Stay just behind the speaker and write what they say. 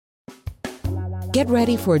Get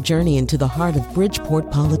ready for a journey into the heart of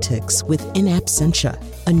Bridgeport politics with In Absentia,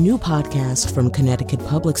 a new podcast from Connecticut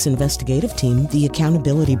Public's investigative team, The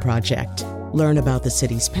Accountability Project. Learn about the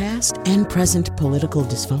city's past and present political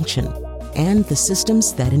dysfunction and the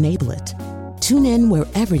systems that enable it. Tune in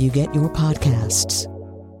wherever you get your podcasts.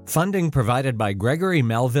 Funding provided by Gregory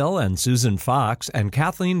Melville and Susan Fox and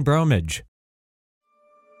Kathleen Bromage.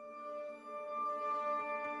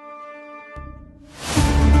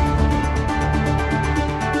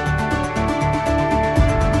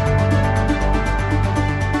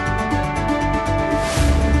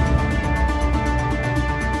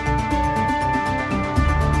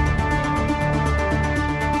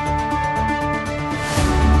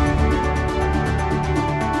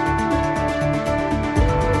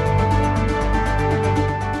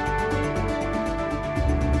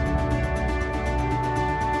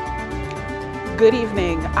 Good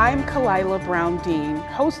evening. I'm Kalila Brown-Dean,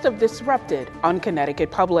 host of Disrupted on Connecticut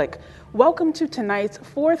Public. Welcome to tonight's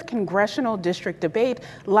 4th Congressional District Debate,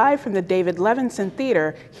 live from the David Levinson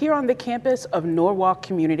Theater here on the campus of Norwalk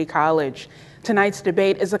Community College. Tonight's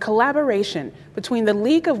debate is a collaboration between the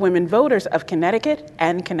League of Women Voters of Connecticut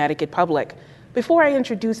and Connecticut Public. Before I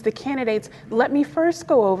introduce the candidates, let me first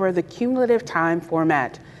go over the cumulative time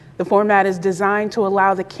format. The format is designed to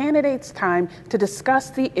allow the candidates time to discuss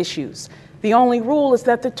the issues. The only rule is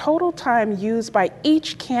that the total time used by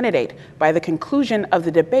each candidate by the conclusion of the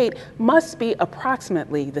debate must be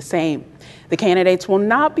approximately the same. The candidates will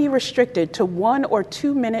not be restricted to 1 or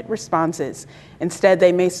 2 minute responses. Instead,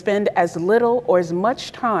 they may spend as little or as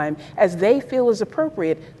much time as they feel is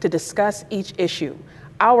appropriate to discuss each issue.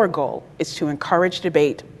 Our goal is to encourage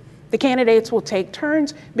debate. The candidates will take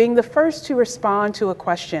turns being the first to respond to a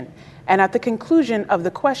question. And at the conclusion of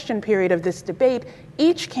the question period of this debate,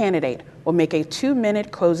 each candidate will make a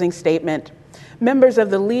 2-minute closing statement. Members of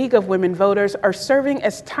the League of Women Voters are serving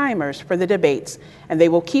as timers for the debates, and they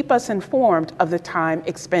will keep us informed of the time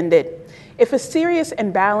expended. If a serious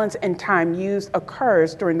imbalance in time used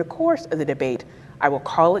occurs during the course of the debate, I will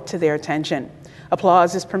call it to their attention.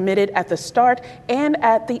 Applause is permitted at the start and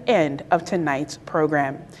at the end of tonight's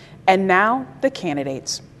program. And now, the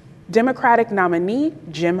candidates. Democratic nominee,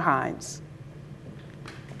 Jim Himes.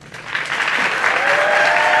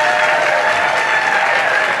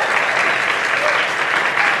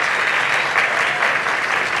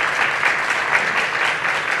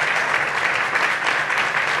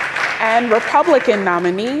 And Republican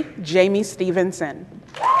nominee, Jamie Stevenson.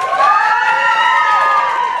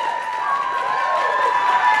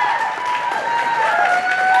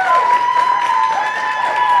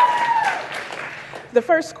 The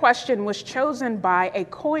first question was chosen by a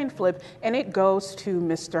coin flip, and it goes to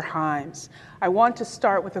Mr. Himes. I want to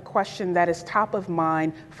start with a question that is top of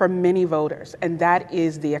mind for many voters, and that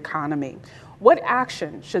is the economy. What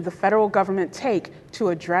action should the federal government take to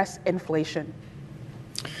address inflation?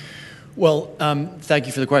 Well, thank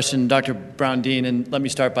you for the question, Dr. Brown-Dean, and let me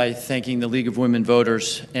start by thanking the League of Women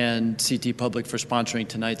Voters and CT Public for sponsoring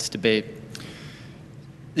tonight's debate.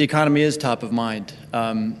 The economy is top of mind,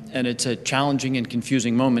 and it's a challenging and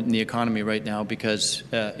confusing moment in the economy right now because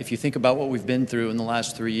if you think about what we've been through in the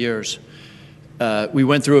last 3 years, we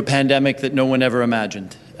went through a pandemic that no one ever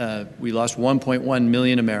imagined. We lost 1.1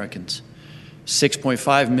 million Americans,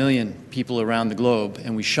 6.5 million people around the globe,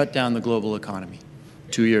 and we shut down the global economy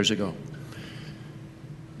 2 years ago.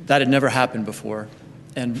 That had never happened before,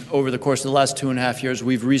 and over the course of the last 2.5 years,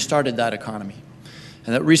 we've restarted that economy,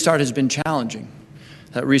 and that restart has been challenging.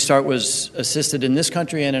 That restart was assisted in this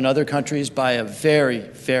country and in other countries by a very,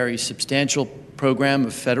 very substantial program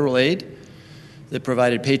of federal aid that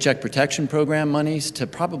provided Paycheck Protection Program monies to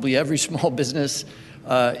probably every small business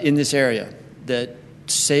in this area, that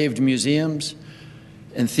saved museums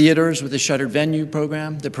and theaters with the shuttered venue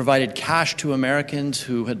program, that provided cash to Americans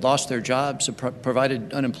who had lost their jobs, that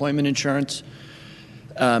provided unemployment insurance,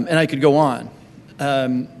 and I could go on.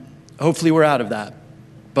 Hopefully we're out of that,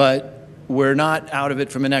 but we're not out of it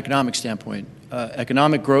from an economic standpoint.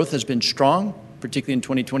 Economic growth has been strong, particularly in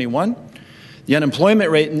 2021. The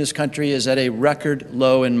unemployment rate in this country is at a record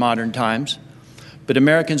low in modern times, but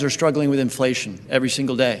Americans are struggling with inflation every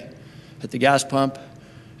single day, at the gas pump,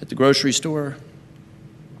 at the grocery store.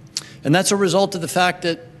 And that's a result of the fact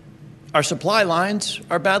that our supply lines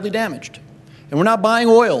are badly damaged. And we're not buying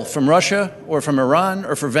oil from Russia or from Iran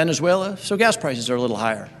or from Venezuela, so gas prices are a little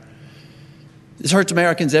higher. This hurts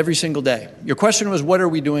Americans every single day. Your question was, what are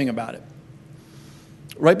we doing about it?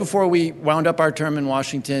 Right before we wound up our term in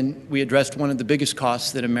Washington, we addressed one of the biggest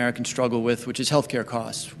costs that Americans struggle with, which is healthcare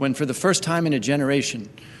costs. When for the first time in a generation,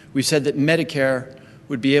 we said that Medicare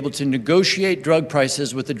would be able to negotiate drug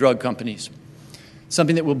prices with the drug companies.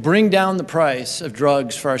 something that will bring down the price of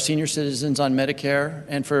drugs for our senior citizens on Medicare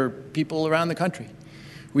and for people around the country.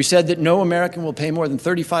 We said that no American will pay more than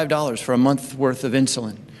 $35 for a month's worth of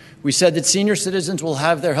insulin. We said that senior citizens will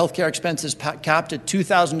have their health care expenses capped at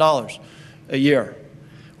 $2,000 a year.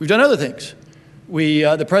 We've done other things.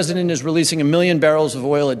 The president is releasing 1 million barrels of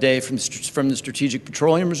oil a day from the Strategic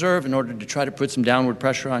Petroleum Reserve in order to try to put some downward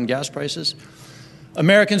pressure on gas prices.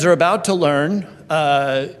 Americans are about to learn,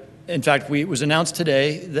 in fact, it was announced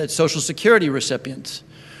today that Social Security recipients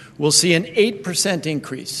will see an 8%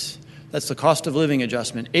 increase. That's the cost of living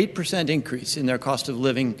adjustment, 8% increase in their cost of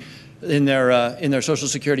living in their Social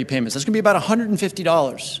Security payments. That's going to be about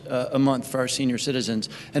 $150 a month for our senior citizens.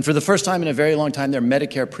 And for the first time in a very long time, their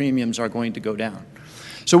Medicare premiums are going to go down.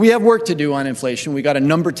 So we have work to do on inflation. We got a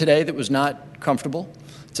number today that was not comfortable.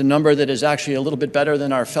 It's a number that is actually a little bit better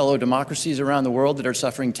than our fellow democracies around the world that are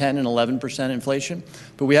suffering 10 and 11% inflation.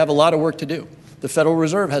 But we have a lot of work to do. The Federal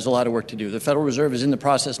Reserve has a lot of work to do. The Federal Reserve is in the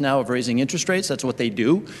process now of raising interest rates. That's what they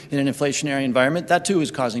do in an inflationary environment. That, too, is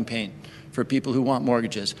causing pain for people who want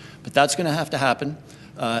mortgages. But that's going to have to happen.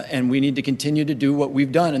 And we need to continue to do what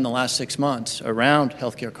we've done in the last 6 months around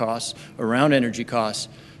healthcare costs, around energy costs,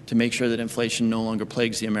 to make sure that inflation no longer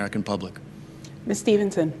plagues the American public. Ms.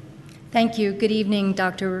 Stevenson. Thank you. Good evening,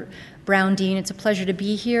 Dr. Brown-Dean. It's a pleasure to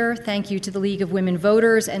be here. Thank you to the League of Women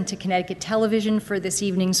Voters and to Connecticut Television for this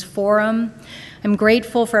evening's forum. I'm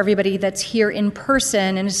grateful for everybody that's here in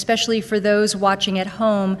person, and especially for those watching at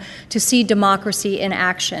home, to see democracy in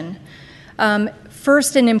action.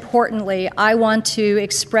 First and importantly, I want to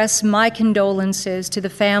express my condolences to the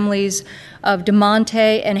families of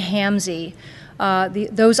DeMonte and Hamzy.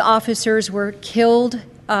 Those officers were killed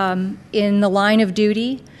in the line of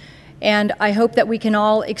duty, and I hope that we can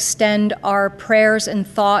all extend our prayers and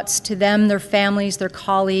thoughts to them, their families, their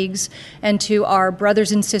colleagues, and to our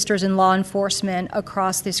brothers and sisters in law enforcement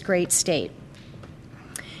across this great state.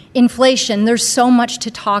 Inflation, there's so much to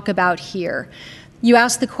talk about here. You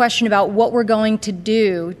asked the question about what we're going to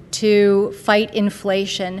do to fight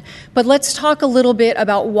inflation, but let's talk a little bit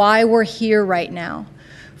about why we're here right now.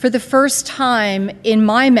 For the first time in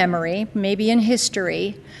my memory, maybe in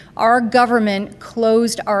history, our government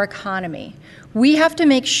closed our economy. We have to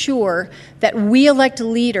make sure that we elect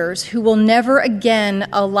leaders who will never again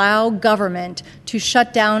allow government to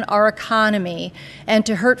shut down our economy and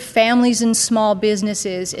to hurt families and small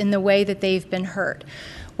businesses in the way that they've been hurt.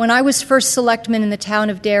 When I was first selectman in the town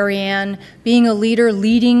of Darien, being a leader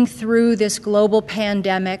leading through this global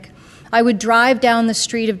pandemic, I would drive down the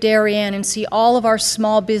street of Darien and see all of our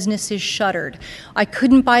small businesses shuttered. I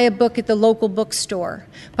couldn't buy a book at the local bookstore,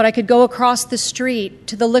 but I could go across the street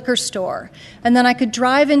to the liquor store. And then I could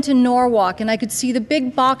drive into Norwalk and I could see the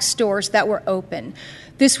big box stores that were open.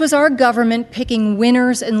 This was our government picking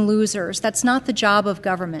winners and losers. That's not the job of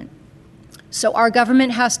government. So our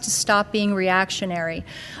government has to stop being reactionary.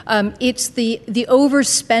 It's the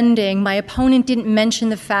overspending. My opponent didn't mention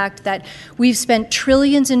the fact that we've spent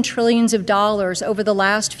trillions and trillions of dollars over the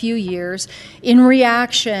last few years in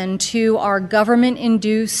reaction to our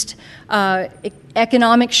government-induced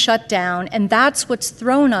economic shutdown, and that's what's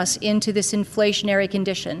thrown us into this inflationary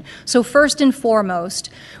condition. So first and foremost,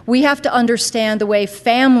 we have to understand the way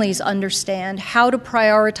families understand how to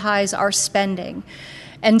prioritize our spending.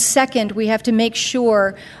 And second, we have to make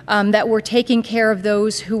sure that we're taking care of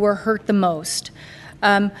those who were hurt the most.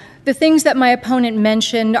 The things that my opponent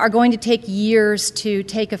mentioned are going to take years to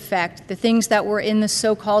take effect. The things that were in the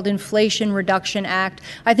so-called Inflation Reduction Act,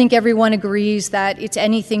 I think everyone agrees that it's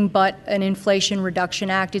anything but an Inflation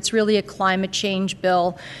Reduction Act. It's really a climate change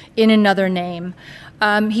bill in another name.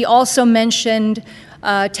 He also mentioned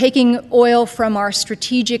taking oil from our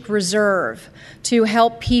strategic reserve to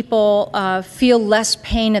help people feel less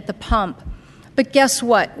pain at the pump. But guess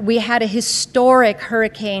what? We had a historic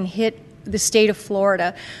hurricane hit the state of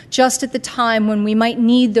Florida just at the time when we might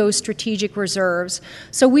need those strategic reserves.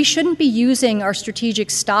 So we shouldn't be using our strategic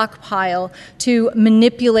stockpile to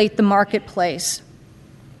manipulate the marketplace.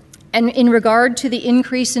 And in regard to the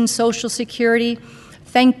increase in Social Security,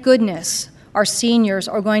 thank goodness our seniors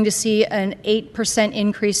are going to see an 8%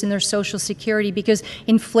 increase in their Social Security because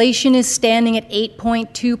inflation is standing at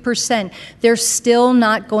 8.2%. They're still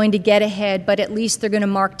not going to get ahead, but at least they're going to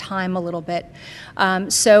mark time a little bit.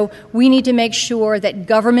 So we need to make sure that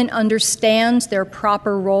government understands their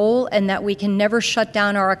proper role and that we can never shut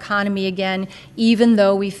down our economy again, even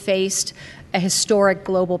though we faced a historic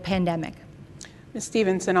global pandemic. Ms.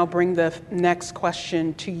 Stevenson, I'll bring the next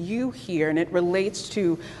question to you here, and it relates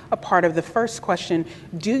to a part of the first question.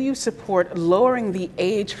 Do you support lowering the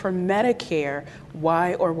age for Medicare?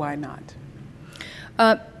 Why or why not?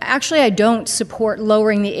 Actually, I don't support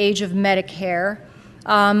lowering the age of Medicare.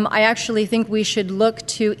 I actually think we should look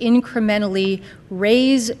to incrementally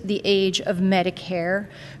raise the age of Medicare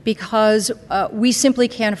because we simply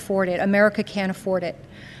can't afford it. America can't afford it.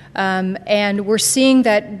 And we're seeing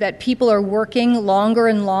that people are working longer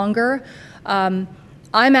and longer. I'm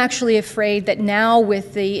actually afraid that now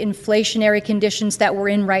with the inflationary conditions that we're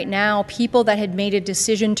in right now, people that had made a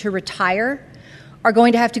decision to retire are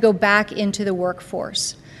going to have to go back into the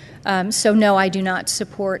workforce. So no, I do not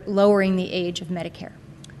support lowering the age of Medicare.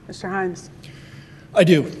 Mr. Himes. I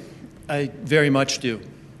do. I very much do.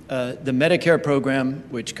 The Medicare program,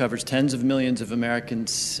 which covers tens of millions of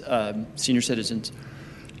Americans, senior citizens,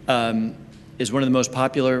 is one of the most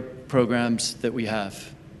popular programs that we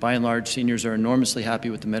have. By and large, seniors are enormously happy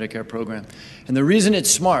with the Medicare program. And the reason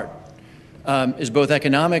it's smart is both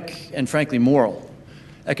economic and, frankly, moral.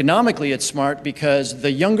 Economically, it's smart because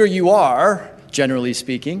the younger you are, generally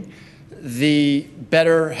speaking, the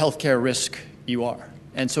better healthcare risk you are.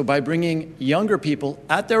 And so by bringing younger people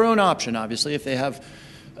at their own option, obviously, if they have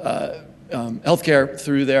healthcare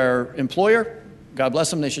through their employer, God bless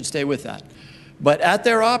them, they should stay with that. But at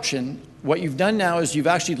their option, what you've done now is you've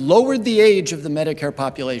actually lowered the age of the Medicare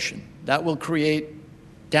population. That will create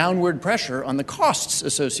downward pressure on the costs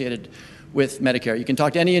associated with Medicare. You can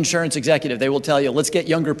talk to any insurance executive. They will tell you, let's get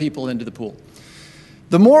younger people into the pool.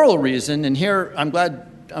 The moral reason, and here I'm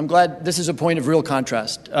glad this is a point of real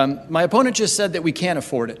contrast. My opponent just said that we can't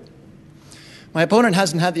afford it. My opponent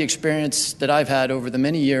hasn't had the experience that I've had over the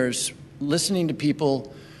many years listening to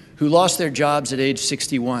people who lost their jobs at age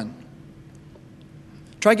 61.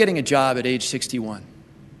 Try getting a job at age 61.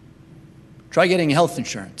 Try getting health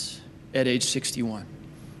insurance at age 61.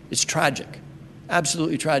 It's tragic,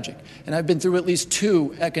 absolutely tragic. And I've been through at least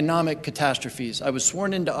 2 economic catastrophes. I was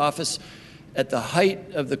sworn into office at the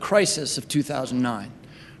height of the crisis of 2009,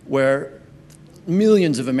 where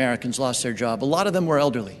millions of Americans lost their job. A lot of them were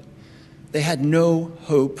elderly. They had no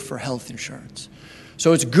hope for health insurance.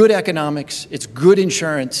 So it's good economics, it's good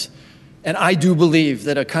insurance, and I do believe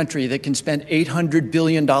that a country that can spend $800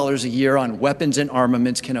 billion a year on weapons and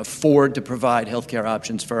armaments can afford to provide health care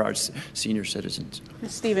options for our senior citizens.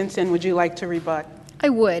 Ms. Stevenson, would you like to rebut? I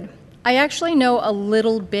would. I actually know a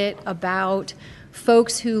little bit about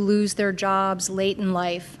folks who lose their jobs late in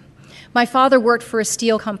life. My father worked for a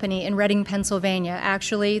steel company in Reading, Pennsylvania.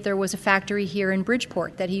 Actually, there was a factory here in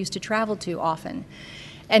Bridgeport that he used to travel to often.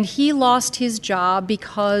 And he lost his job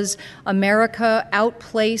because America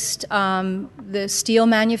outplaced the steel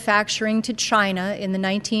manufacturing to China in the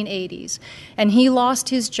 1980s. And he lost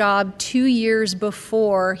his job 2 years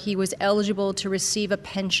before he was eligible to receive a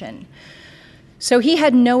pension. So he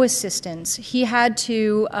had no assistance. He had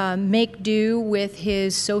to make do with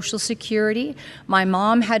his Social Security. My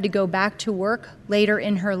mom had to go back to work later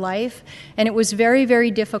in her life, and it was very, very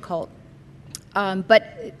difficult.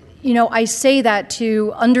 But you know, I say that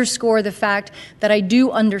to underscore the fact that I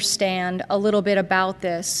do understand a little bit about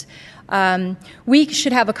this. We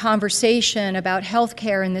should have a conversation about health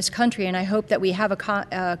care in this country, and I hope that we have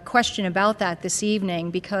a question about that this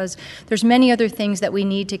evening, because there's many other things that we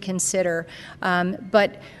need to consider.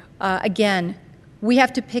 But again, we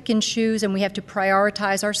have to pick and choose, and we have to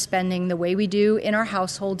prioritize our spending the way we do in our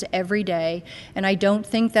households every day, and I don't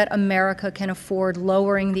think that America can afford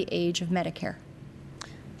lowering the age of Medicare.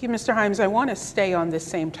 Mr. Himes, I want to stay on this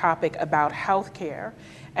same topic about health care.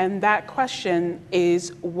 And that question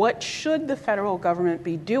is, what should the federal government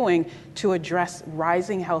be doing to address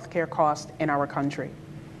rising health care costs in our country?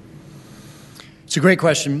 It's a great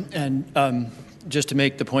question. And just to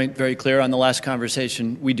make the point very clear on the last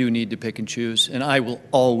conversation, we do need to pick and choose. And I will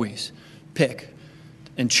always pick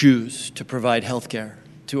and choose to provide health care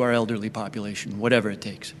to our elderly population, whatever it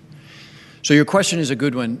takes. So your question is a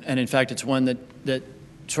good one. And in fact, it's one that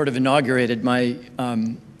sort of inaugurated my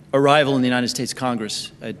arrival in the United States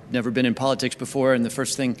Congress. I'd never been in politics before, and the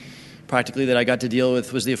first thing practically that I got to deal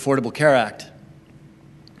with was the Affordable Care Act.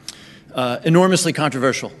 Enormously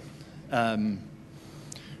controversial.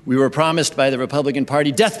 We were promised by the Republican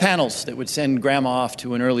Party death panels that would send grandma off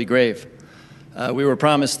to an early grave. We were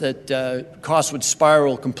promised that costs would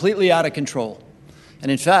spiral completely out of control. And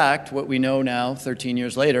in fact, what we know now, 13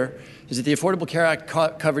 years later, is that the Affordable Care Act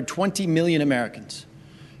covered 20 million Americans.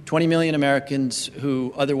 20 million Americans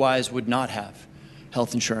who otherwise would not have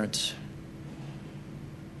health insurance.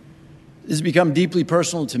 This has become deeply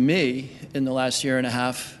personal to me in the last year and a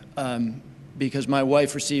half because my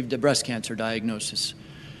wife received a breast cancer diagnosis.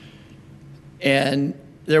 And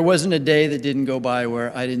there wasn't a day that didn't go by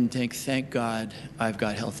where I didn't think, thank God I've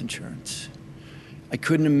got health insurance. I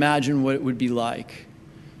couldn't imagine what it would be like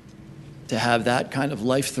to have that kind of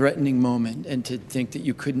life-threatening moment and to think that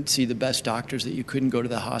you couldn't see the best doctors, that you couldn't go to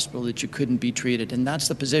the hospital, that you couldn't be treated. And that's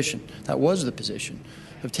the position, that was the position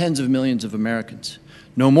of tens of millions of Americans.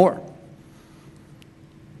 No more.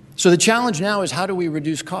 So the challenge now is, how do we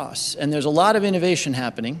reduce costs? And there's a lot of innovation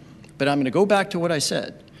happening, but I'm going to go back to what I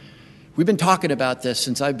said. We've been talking about this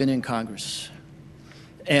since I've been in Congress.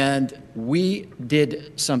 And we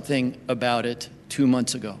did something about it 2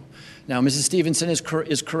 months ago. Now, Mrs. Stevenson is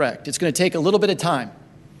correct. It's going to take a little bit of time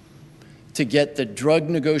to get the drug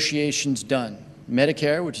negotiations done.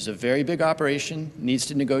 Medicare, which is a very big operation, needs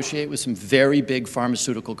to negotiate with some very big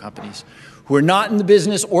pharmaceutical companies who are not in the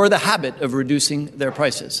business or the habit of reducing their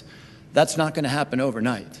prices. That's not going to happen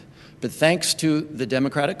overnight. But thanks to the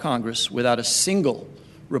Democratic Congress, without a single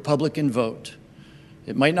Republican vote,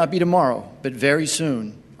 it might not be tomorrow, but very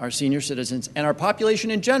soon, our senior citizens and our population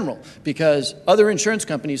in general, because other insurance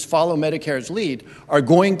companies follow Medicare's lead, are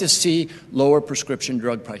going to see lower prescription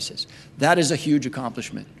drug prices. That is a huge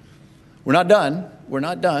accomplishment. We're not done. We're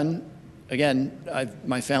not done. Again,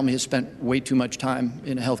 my family has spent way too much time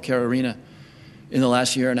in the healthcare arena in the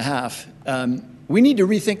last year and a half. We need to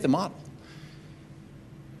rethink the model.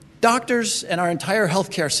 Doctors and our entire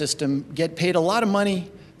healthcare system get paid a lot of money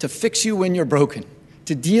to fix you when you're broken,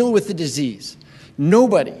 to deal with the disease.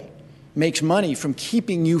 Nobody makes money from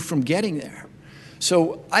keeping you from getting there.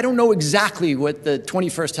 So I don't know exactly what the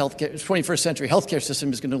 21st century healthcare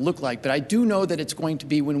system is going to look like, but I do know that it's going to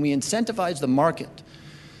be when we incentivize the market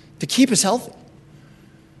to keep us healthy.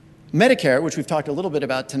 Medicare, which we've talked a little bit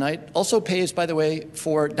about tonight, also pays, by the way,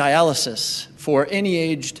 for dialysis for any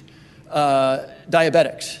aged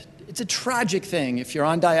diabetics. It's a tragic thing if you're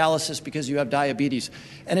on dialysis because you have diabetes.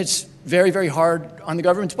 And it's very, very hard on the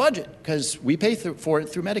government's budget because we pay for it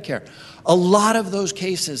through Medicare. A lot of those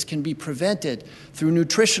cases can be prevented through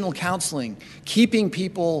nutritional counseling, keeping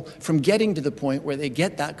people from getting to the point where they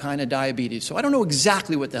get that kind of diabetes. So I don't know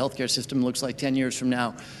exactly what the healthcare system looks like 10 years from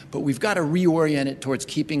now, but we've got to reorient it towards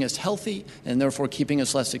keeping us healthy and therefore keeping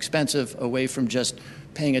us less expensive, away from just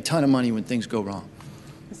paying a ton of money when things go wrong.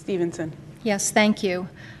 Ms. Stevenson. Yes, thank you.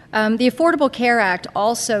 The Affordable Care Act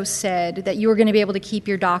also said that you were going to be able to keep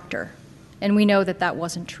your doctor, and we know that that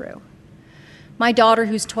wasn't true. My daughter,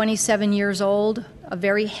 who's 27 years old, a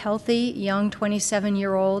very healthy, young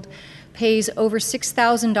 27-year-old, pays over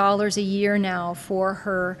 $6,000 a year now for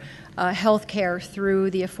her health care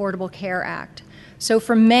through the Affordable Care Act. So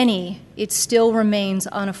for many, it still remains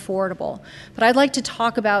unaffordable. But I'd like to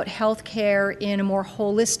talk about health care in a more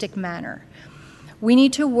holistic manner. We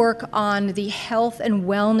need to work on the health and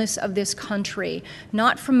wellness of this country,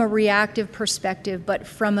 not from a reactive perspective, but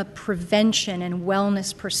from a prevention and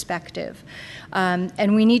wellness perspective.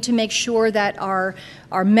 And we need to make sure that our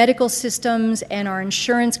medical systems and our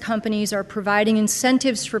insurance companies are providing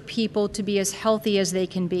incentives for people to be as healthy as they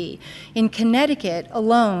can be. In Connecticut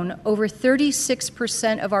alone, over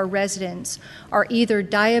 36% of our residents are either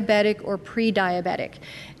diabetic or pre-diabetic,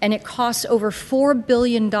 and it costs over $4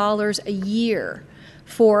 billion a year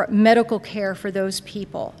for medical care for those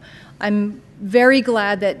people. I'm very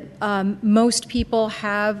glad that most people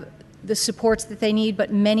have the supports that they need,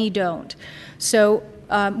 but many don't. So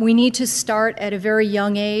we need to start at a very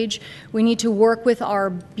young age. We need to work with our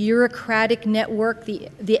bureaucratic network, the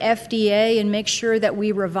FDA, and make sure that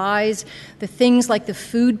we revise the things like the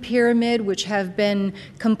food pyramid, which have been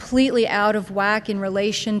completely out of whack in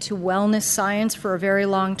relation to wellness science for a very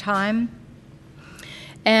long time.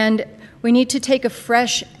 And we need to take a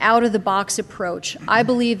fresh, out-of-the-box approach. I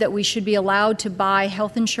believe that we should be allowed to buy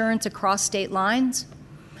health insurance across state lines.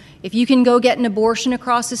 If you can go get an abortion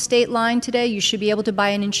across a state line today, you should be able to buy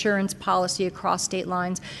an insurance policy across state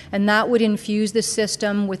lines, and that would infuse the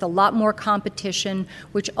system with a lot more competition,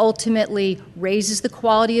 which ultimately raises the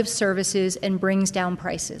quality of services and brings down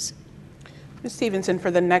prices. Ms. Stevenson,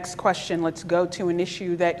 for the next question, let's go to an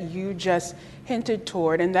issue that you just hinted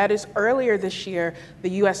toward, and that is earlier this year, the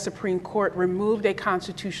U.S. Supreme Court removed a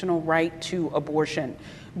constitutional right to abortion.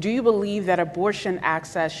 Do you believe that abortion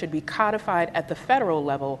access should be codified at the federal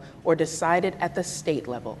level or decided at the state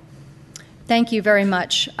level? Thank you very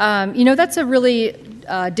much. That's a really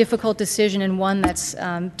difficult decision and one that's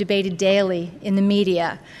debated daily in the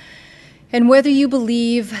media. And whether you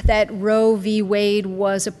believe that Roe v. Wade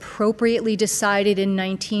was appropriately decided in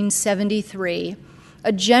 1973,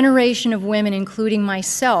 a generation of women, including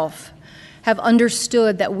myself, have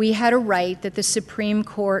understood that we had a right that the Supreme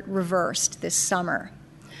Court reversed this summer.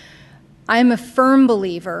 I am a firm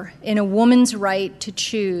believer in a woman's right to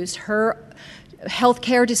choose her health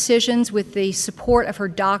care decisions with the support of her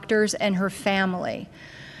doctors and her family.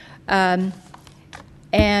 And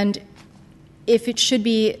if it should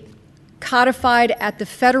be codified at the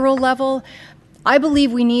federal level, I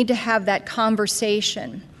believe we need to have that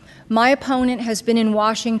conversation. My opponent has been in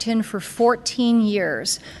Washington for 14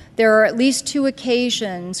 years. There are at least 2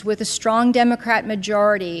 occasions with a strong Democrat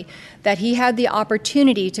majority that he had the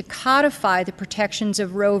opportunity to codify the protections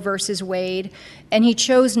of Roe versus Wade, and he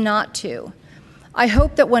chose not to. I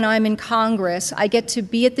hope that when I'm in Congress, I get to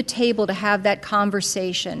be at the table to have that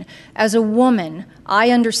conversation. As a woman,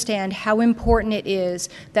 I understand how important it is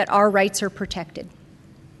that our rights are protected.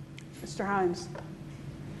 Mr. Himes.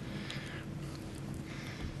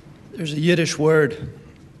 There's a Yiddish word,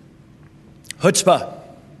 chutzpah.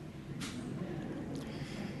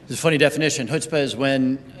 It's a funny definition. Chutzpah is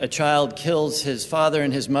when a child kills his father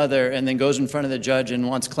and his mother and then goes in front of the judge and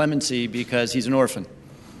wants clemency because he's an orphan.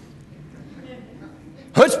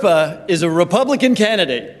 Chutzpah is a Republican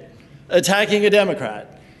candidate attacking a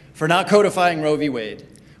Democrat for not codifying Roe v. Wade.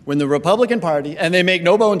 When the Republican Party, and they make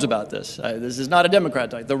no bones about this, this is not a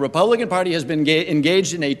Democrat talk, the Republican Party has been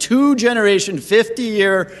engaged in a 2-generation,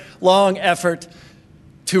 50-year-long effort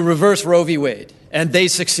to reverse Roe v. Wade, and they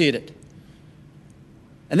succeeded.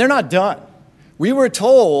 And they're not done. We were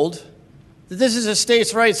told that this is a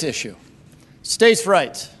states' rights issue. States'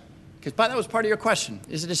 rights. Because that was part of your question.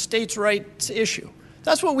 Is it a states' rights issue?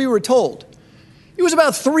 That's what we were told. It was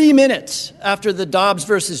about 3 minutes after the Dobbs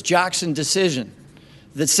versus Jackson decision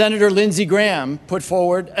that Senator Lindsey Graham put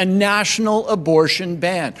forward a national abortion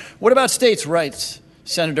ban. What about states' rights,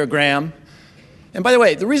 Senator Graham? And by the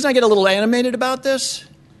way, the reason I get a little animated about this,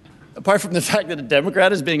 apart from the fact that a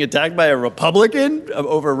Democrat is being attacked by a Republican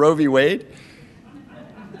over Roe v. Wade,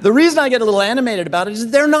 the reason I get a little animated about it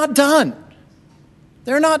is they're not done.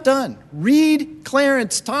 They're not done. Read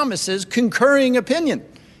Clarence Thomas's concurring opinion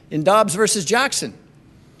in Dobbs versus Jackson.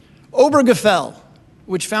 Obergefell,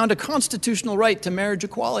 which found a constitutional right to marriage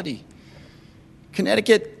equality.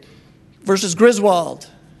 Connecticut versus Griswold.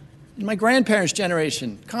 In my grandparents'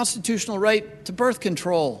 generation, constitutional right to birth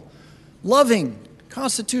control. Loving,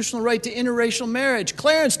 constitutional right to interracial marriage.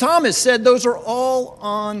 Clarence Thomas said those are all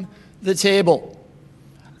on the table.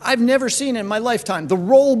 I've never seen in my lifetime the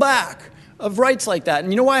rollback of rights like that.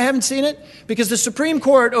 And you know why I haven't seen it? Because the Supreme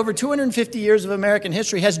Court, over 250 years of American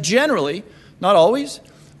history, has generally, not always,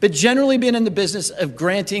 but generally been in the business of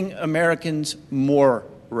granting Americans more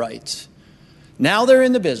rights. Now they're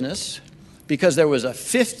in the business, because there was a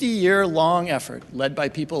 50-year-long effort led by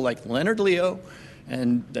people like Leonard Leo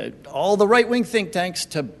and all the right-wing think tanks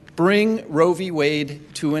to bring Roe v. Wade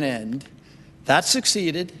to an end. That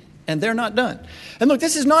succeeded, and they're not done. And look,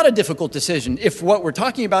 this is not a difficult decision if what we're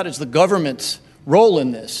talking about is the government's role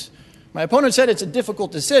in this. My opponent said it's a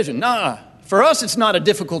difficult decision. Nah, for us it's not a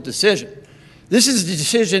difficult decision. This is the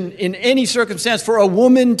decision in any circumstance for a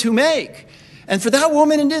woman to make. And for that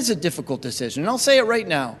woman, it is a difficult decision. And I'll say it right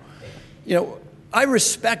now. You know, I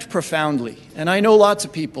respect profoundly, and I know lots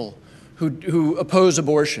of people who oppose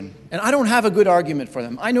abortion, and I don't have a good argument for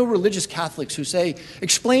them. I know religious Catholics who say,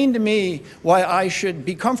 explain to me why I should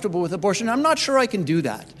be comfortable with abortion. I'm not sure I can do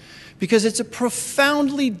that, because it's a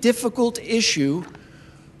profoundly difficult issue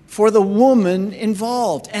for the woman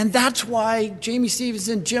involved. And that's why Jamie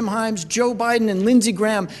Stevenson, Jim Himes, Joe Biden, and Lindsey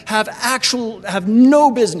Graham have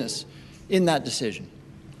no business in that decision.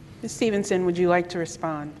 Ms. Stevenson, would you like to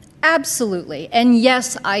respond? Absolutely. And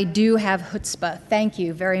yes, I do have chutzpah. Thank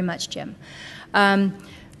you very much, Jim.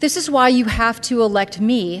 This is why you have to elect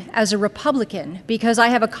me as a Republican, because I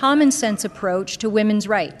have a common sense approach to women's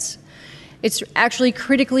rights. It's actually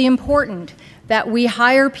critically important that we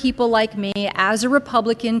hire people like me as a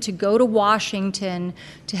Republican to go to Washington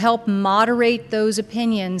to help moderate those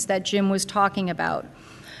opinions that Jim was talking about.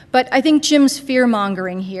 But I think Jim's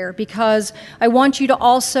fear-mongering here, because I want you to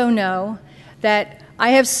also know that I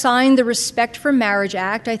have signed the Respect for Marriage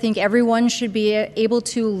Act. I think everyone should be able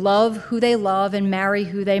to love who they love and marry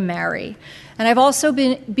who they marry. And I've also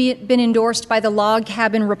been endorsed by the Log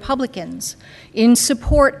Cabin Republicans in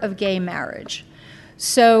support of gay marriage.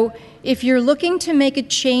 So if you're looking to make a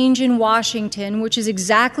change in Washington, which is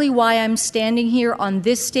exactly why I'm standing here on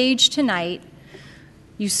this stage tonight,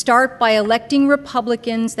 you start by electing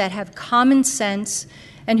Republicans that have common sense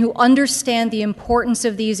and who understand the importance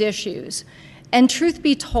of these issues. And truth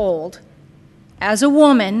be told, as a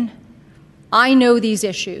woman, I know these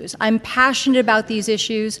issues. I'm passionate about these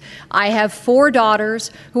issues. I have 4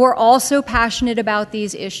 daughters who are also passionate about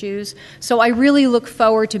these issues. So I really look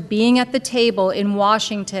forward to being at the table in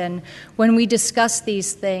Washington when we discuss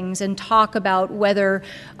these things and talk about whether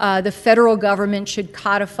the federal government should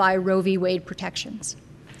codify Roe v. Wade protections.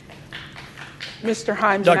 Mr.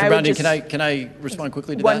 Himes, Dr. Brown, can I respond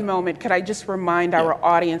quickly to that? One moment. Could I just remind our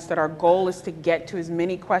audience that our goal is to get to as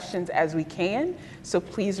many questions as we can, so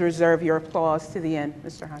please reserve your applause to the end,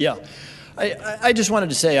 Mr. Himes. Yeah. I just wanted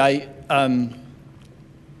to say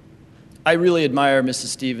I really admire Mrs.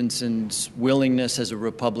 Stevenson's willingness as a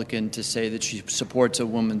Republican to say that she supports a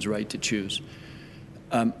woman's right to choose.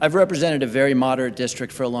 I've represented a very moderate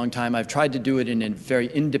district for a long time. I've tried to do it in a very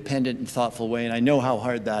independent and thoughtful way, and I know how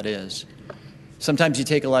hard that is. Sometimes you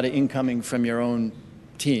take a lot of incoming from your own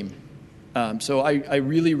team. So I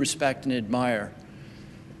really respect and admire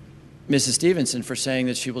Mrs. Stevenson for saying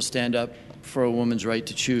that she will stand up for a woman's right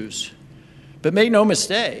to choose. But make no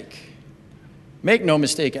mistake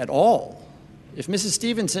at all. If Mrs.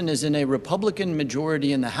 Stevenson is in a Republican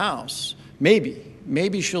majority in the House,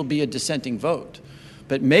 maybe she'll be a dissenting vote.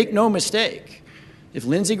 But make no mistake, if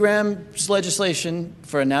Lindsey Graham's legislation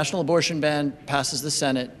for a national abortion ban passes the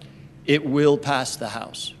Senate, it will pass the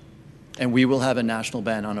House, and we will have a national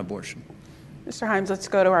ban on abortion. Mr. Himes, let's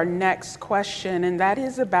go to our next question, and that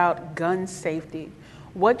is about gun safety.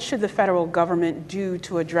 What should the federal government do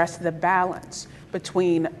to address the balance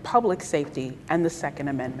between public safety and the Second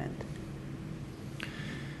Amendment?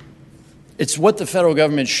 It's what the federal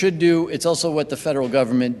government should do. It's also what the federal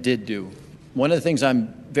government did do. One of the things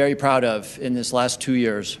I'm very proud of in this last 2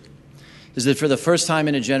 years is that for the first time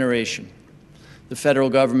in a generation, the federal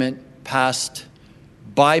government passed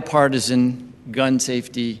bipartisan gun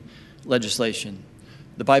safety legislation,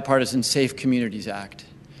 the Bipartisan Safe Communities Act.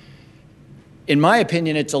 In my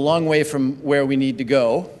opinion, it's a long way from where we need to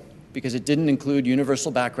go because it didn't include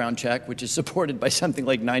universal background check, which is supported by something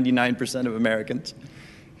like 99% of Americans,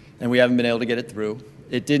 and we haven't been able to get it through.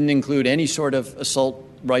 It didn't include any sort of assault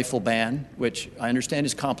rifle ban, which I understand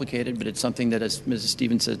is complicated, but it's something that, as Mrs.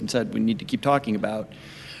 Stevenson said, we need to keep talking about.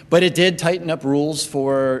 But it did tighten up rules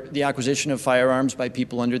for the acquisition of firearms by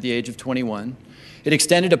people under the age of 21. It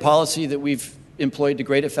extended a policy that we've employed to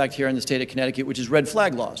great effect here in the state of Connecticut, which is red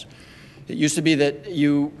flag laws. It used to be that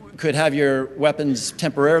you could have your weapons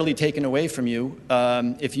temporarily taken away from you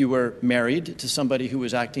if you were married to somebody who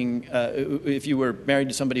was if you were married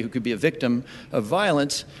to somebody who could be a victim of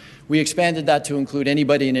violence. We expanded that to include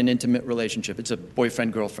anybody in an intimate relationship. It's a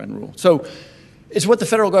boyfriend-girlfriend rule. So it's what the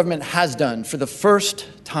federal government has done for the first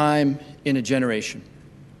time in a generation.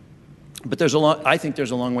 But I think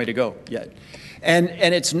there's a long way to go yet. And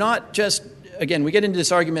it's not just, again, we get into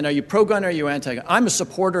this argument, are you pro-gun or are you anti-gun? I'm a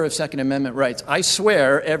supporter of Second Amendment rights. I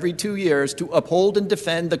swear every 2 years to uphold and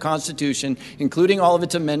defend the Constitution, including all of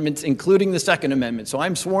its amendments, including the Second Amendment. So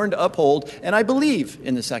I'm sworn to uphold, and I believe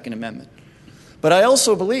in the Second Amendment. But I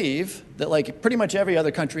also believe that, like pretty much every other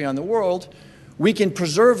country on the world, we can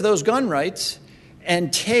preserve those gun rights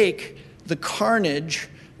and take the carnage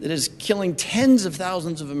that is killing tens of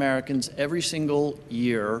thousands of Americans every single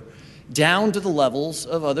year down to the levels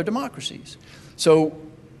of other democracies. So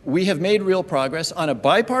we have made real progress on a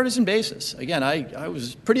bipartisan basis. Again, I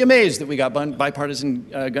was pretty amazed that we got bipartisan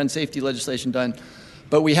gun safety legislation done,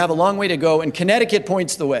 but we have a long way to go, and Connecticut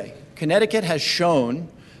points the way. Connecticut has shown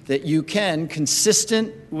that you can,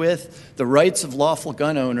 consistent with the rights of lawful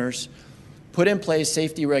gun owners, put in place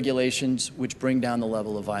safety regulations which bring down the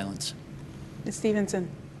level of violence. Ms. Stevenson.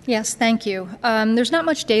 Yes, thank you. There's not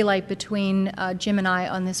much daylight between Jim and I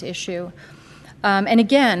on this issue. And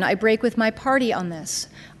again, I break with my party on this.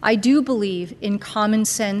 I do believe in common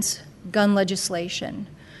sense gun legislation.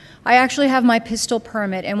 I actually have my pistol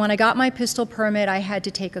permit, and when I got my pistol permit, I had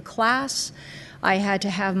to take a class, I had to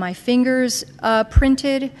have my fingers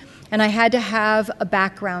printed, and I had to have a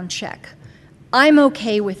background check. I'm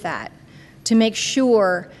okay with that, to make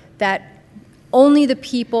sure that only the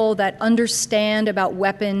people that understand about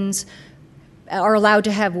weapons are allowed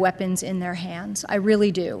to have weapons in their hands. I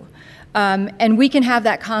really do. And we can have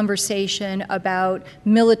that conversation about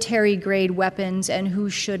military-grade weapons and who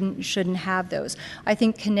shouldn't have those. I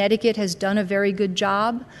think Connecticut has done a very good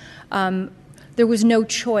job. There was no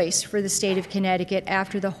choice for the state of Connecticut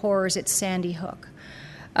after the horrors at Sandy Hook.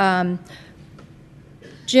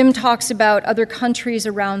 Jim talks about other countries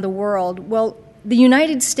around the world. Well, the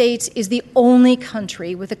United States is the only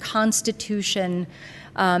country with a constitution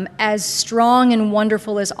as strong and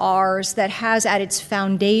wonderful as ours that has at its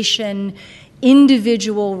foundation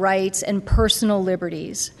individual rights and personal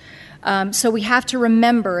liberties. So we have to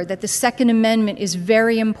remember that the Second Amendment is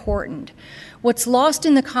very important. What's lost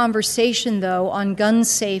in the conversation, though, on gun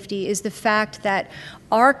safety is the fact that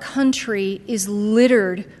our country is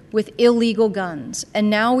littered with illegal guns. And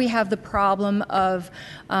now we have the problem of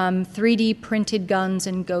 3D printed guns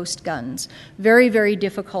and ghost guns. Very, very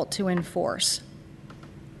difficult to enforce.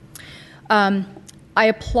 I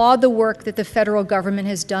applaud the work that the federal government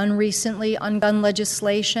has done recently on gun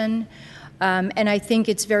legislation. And I think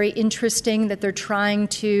it's very interesting that they're trying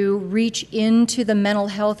to reach into the mental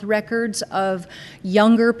health records of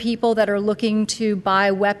younger people that are looking to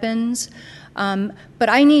buy weapons. But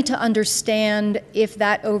I need to understand if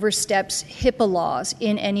that oversteps HIPAA laws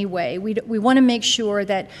in any way. We want to make sure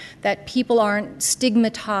that people aren't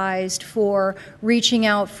stigmatized for reaching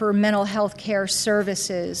out for mental health care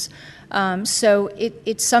services. So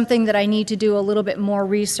it's something that I need to do a little bit more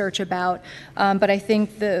research about. But I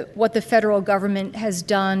think what the federal government has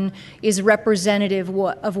done is representative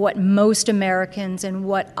of what most Americans and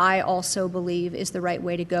what I also believe is the right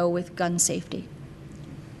way to go with gun safety.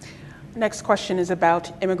 Next question is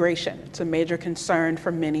about immigration. It's a major concern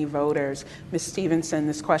for many voters. Ms. Stevenson,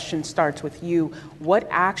 this question starts with you. What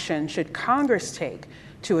action should Congress take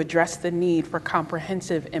to address the need for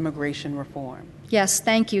comprehensive immigration reform? Yes,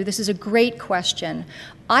 thank you. This is a great question.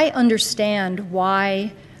 I understand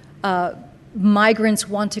why migrants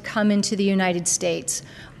want to come into the United States.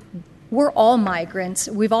 We're all migrants.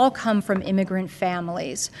 We've all come from immigrant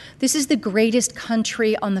families. This is the greatest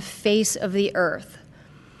country on the face of the earth.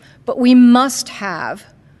 But we must have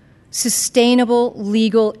sustainable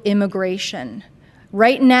legal immigration.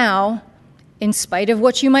 Right now, in spite of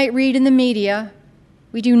what you might read in the media,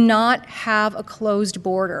 we do not have a closed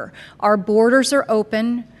border. Our borders are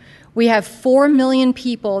open. We have 4 million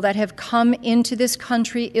people that have come into this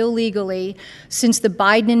country illegally since the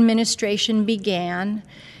Biden administration began.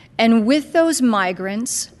 And with those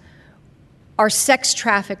migrants are sex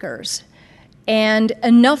traffickers and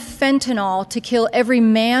enough fentanyl to kill every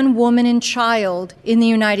man, woman, and child in the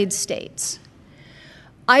United States.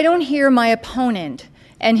 I don't hear my opponent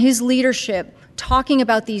and his leadership talking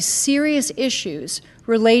about these serious issues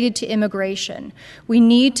related to immigration. We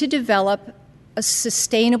need to develop a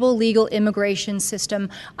sustainable legal immigration system.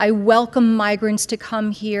 I welcome migrants to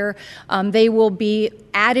come here. They will be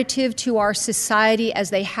additive to our society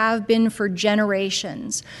as they have been for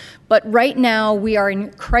generations. But right now we are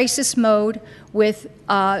in crisis mode with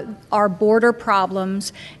our border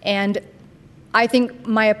problems, and I think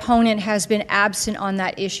my opponent has been absent on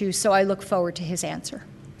that issue, so I look forward to his answer.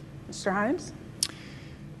 Mr. Himes?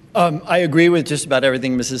 I agree with just about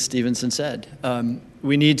everything Mrs. Stevenson said.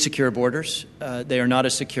 We need secure borders. They are not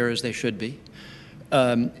as secure as they should be.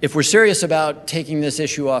 If we're serious about taking this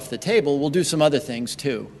issue off the table, we'll do some other things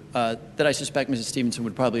too that I suspect Mrs. Stevenson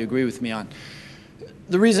would probably agree with me on.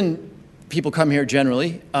 The reason people come here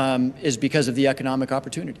generally is because of the economic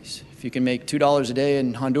opportunities. If you can make $2 a day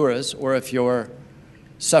in Honduras, or if you're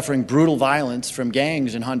suffering brutal violence from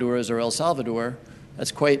gangs in Honduras or El Salvador,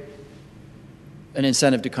 that's quite an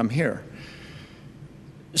incentive to come here.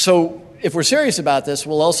 So if we're serious about this,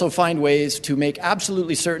 we'll also find ways to make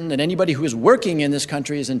absolutely certain that anybody who is working in this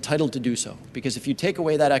country is entitled to do so. Because if you take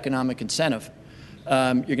away that economic incentive,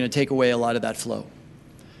 you're going to take away a lot of that flow.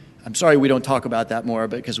 I'm sorry we don't talk about that more,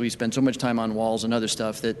 because we spend so much time on walls and other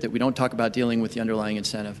stuff that we don't talk about dealing with the underlying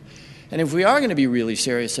incentive. And if we are going to be really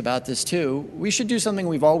serious about this too, we should do something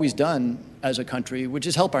we've always done as a country, which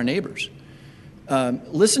is help our neighbors.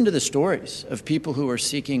 Listen to the stories of people who are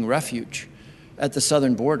seeking refuge at the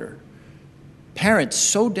southern border. Parents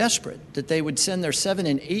so desperate that they would send their 7-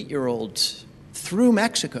 and 8-year-olds through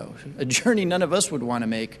Mexico, a journey none of us would want to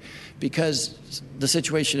make because the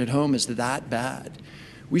situation at home is that bad.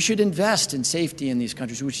 We should invest in safety in these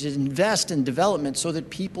countries. We should invest in development so that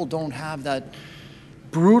people don't have that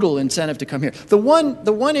brutal incentive to come here. The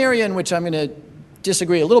one area in which I'm going to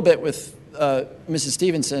disagree a little bit with Mrs.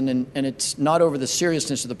 Stevenson, and it's not over the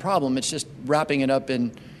seriousness of the problem, it's just wrapping it up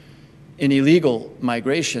in illegal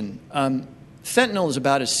migration. Fentanyl is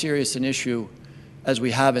about as serious an issue as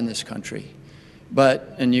we have in this country.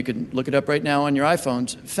 But, and you can look it up right now on your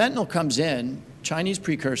iPhones, fentanyl comes in, Chinese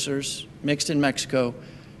precursors, mixed in Mexico.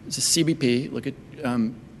 It's a CBP, look at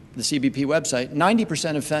the CBP website.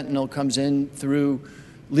 90% of fentanyl comes in through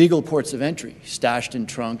legal ports of entry, stashed in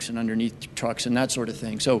trunks and underneath trucks and that sort of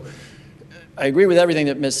thing. So I agree with everything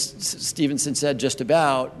that Ms. Stevenson said just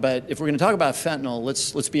about, but if we're going to talk about fentanyl,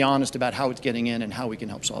 let's be honest about how it's getting in and how we can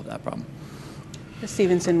help solve that problem. Ms.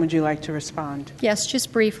 Stevenson, would you like to respond? Yes,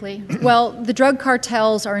 just briefly. Well, the drug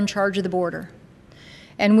cartels are in charge of the border,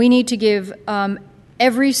 and we need to give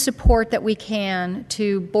every support that we can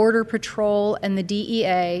to Border Patrol and the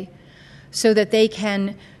DEA so that they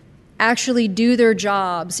can actually do their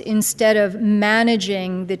jobs instead of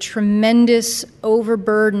managing the tremendous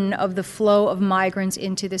overburden of the flow of migrants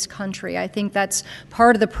into this country. I think that's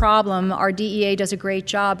part of the problem. Our DEA does a great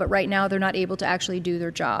job, but right now they're not able to actually do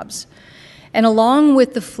their jobs. And along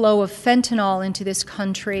with the flow of fentanyl into this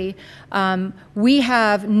country, we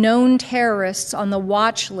have known terrorists on the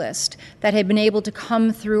watch list that have been able to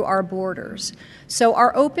come through our borders. So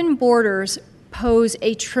our open borders pose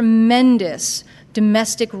a tremendous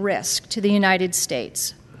domestic risk to the United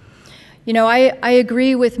States. You know, I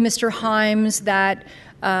agree with Mr. Himes that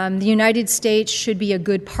the United States should be a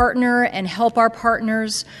good partner and help our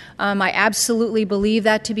partners. I absolutely believe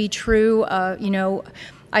that to be true.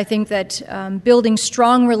 I think that building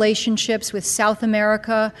strong relationships with South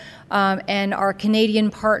America and our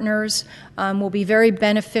Canadian partners will be very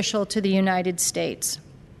beneficial to the United States.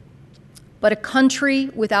 But a country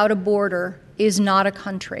without a border is not a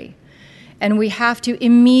country. And we have to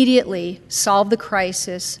immediately solve the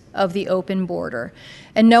crisis of the open border.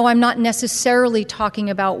 And no, I'm not necessarily talking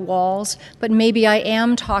about walls, but maybe I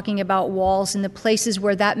am talking about walls in the places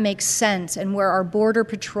where that makes sense and where our Border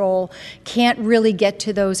Patrol can't really get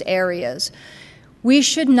to those areas. We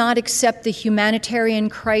should not accept the humanitarian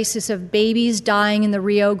crisis of babies dying in the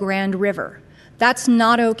Rio Grande River. That's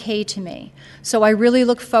not okay to me. So I really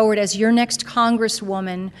look forward, as your next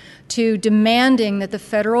Congresswoman, to demanding that the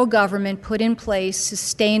federal government put in place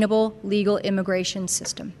sustainable legal immigration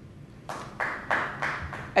system.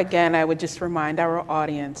 Again, I would just remind our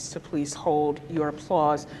audience to please hold your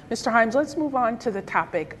applause. Mr. Himes, let's move on to the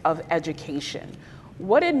topic of education.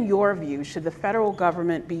 What, in your view, should the federal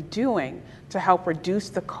government be doing to help reduce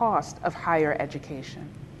the cost of higher education?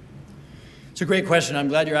 It's a great question. I'm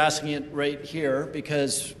glad you're asking it right here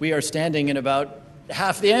because we are standing in about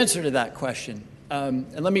half the answer to that question.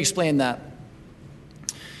 And let me explain that.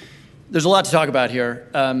 There's a lot to talk about here.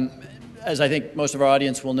 As I think most of our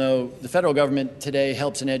audience will know, the federal government today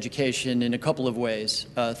helps in education in a couple of ways.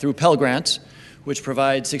 Through Pell Grants, which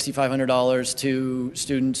provide $6,500 to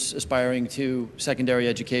students aspiring to secondary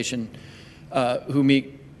education who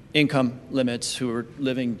meet income limits, who are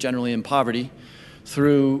living generally in poverty,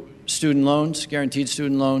 through student loans, guaranteed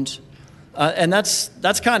student loans, and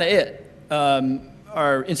that's kind of it.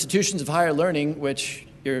 Our institutions of higher learning, which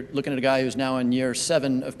you're looking at a guy who's now in year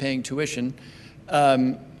 7 of paying tuition,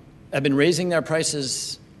 have been raising their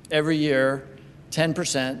prices every year,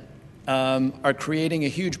 10%, are creating a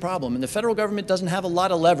huge problem. And the federal government doesn't have a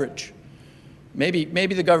lot of leverage. Maybe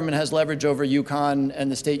the government has leverage over UConn and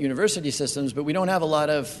the state university systems, but we don't have a lot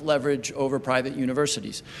of leverage over private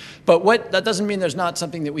universities. But that doesn't mean there's not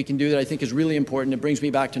something that we can do that I think is really important. It brings me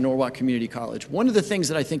back to Norwalk Community College. One of the things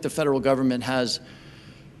that I think the federal government has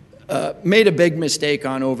made a big mistake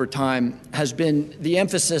on over time has been the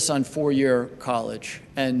emphasis on 4-year college.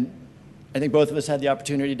 And I think both of us had the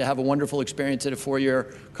opportunity to have a wonderful experience at a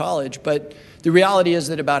 4-year college, but the reality is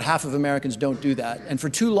that about half of Americans don't do that. And for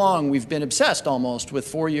too long, we've been obsessed almost with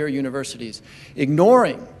 4-year universities,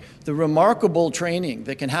 ignoring the remarkable training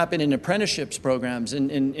that can happen in apprenticeships programs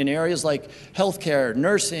in areas like healthcare,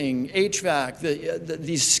 nursing, HVAC,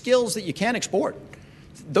 these skills that you can't export.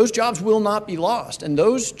 Those jobs will not be lost, and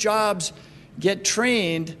those jobs get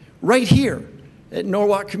trained right here at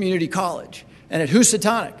Norwalk Community College and at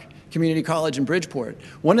Housatonic Community College in Bridgeport.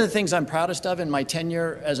 One of the things I'm proudest of in my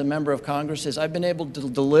tenure as a member of Congress is I've been able to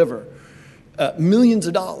deliver millions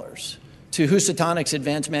of dollars to Housatonic's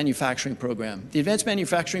advanced manufacturing program. The advanced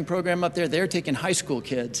manufacturing program up there, they're taking high school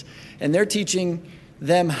kids and they're teaching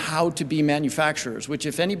them how to be manufacturers, which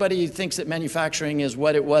if anybody thinks that manufacturing is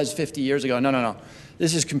what it was 50 years ago, no.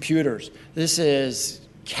 This is computers. This is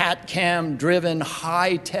CAD/CAM driven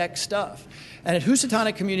high-tech stuff. And at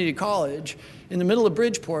Housatonic Community College, in the middle of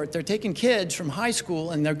Bridgeport, they're taking kids from high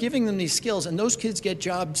school and they're giving them these skills, and those kids get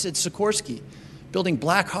jobs at Sikorsky, building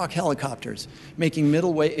Black Hawk helicopters, making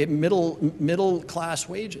middle-class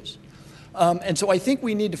wages. And so I think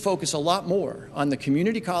we need to focus a lot more on the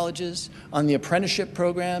community colleges, on the apprenticeship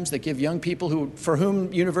programs that give young people for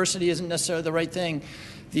whom university isn't necessarily the right thing,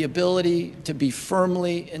 the ability to be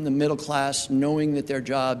firmly in the middle class, knowing that their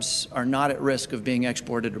jobs are not at risk of being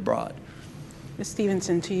exported abroad. Ms.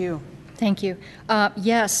 Stevenson, to you. Thank you.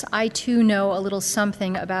 Yes, I too know a little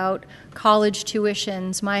something about college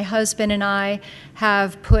tuitions. My husband and I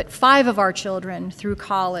have put 5 of our children through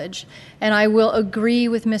college, and I will agree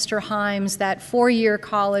with Mr. Himes that 4-year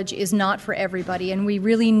college is not for everybody, and we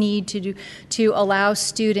really need to allow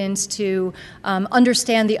students to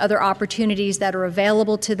understand the other opportunities that are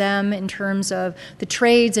available to them in terms of the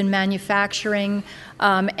trades and manufacturing,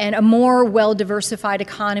 and a more well-diversified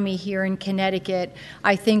economy here in Connecticut,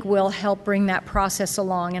 I think will help bring that process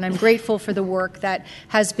along. And I'm grateful for the work that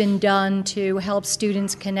has been done to help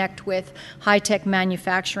students connect with high-tech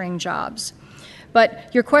manufacturing jobs. But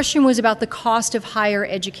your question was about the cost of higher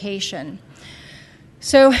education.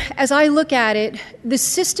 So as I look at it, the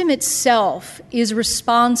system itself is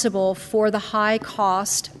responsible for the high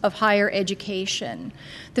cost of higher education.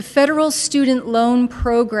 The federal student loan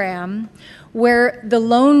program, where the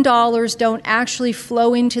loan dollars don't actually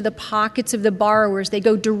flow into the pockets of the borrowers, they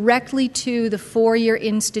go directly to the four-year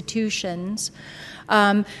institutions.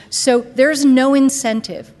 So there's no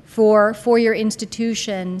incentive for four-year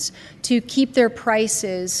institutions to keep their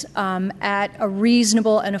prices at a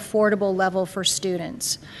reasonable and affordable level for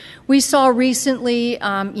students. We saw recently,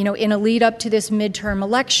 in a lead up to this midterm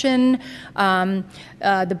election, the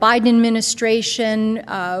Biden administration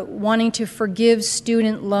wanting to forgive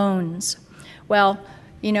student loans. Well,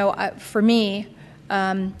 for me,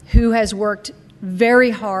 who has worked very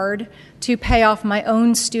hard to pay off my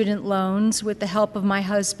own student loans with the help of my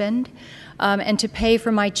husband, and to pay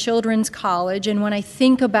for my children's college. And when I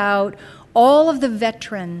think about all of the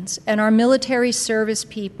veterans and our military service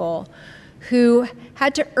people who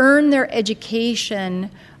had to earn their education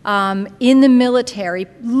in the military,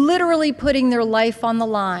 literally putting their life on the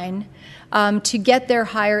line to get their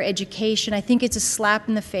higher education, I think it's a slap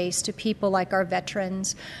in the face to people like our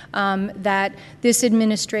veterans that this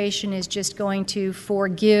administration is just going to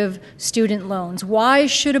forgive student loans. Why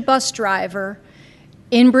should a bus driver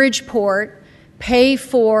in Bridgeport pay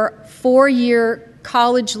for a four-year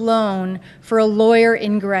college loan for a lawyer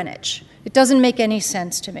in Greenwich? It doesn't make any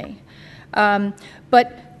sense to me.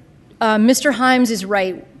 But Mr. Himes is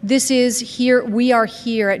right. We are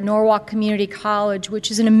here at Norwalk Community College, which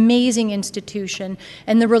is an amazing institution,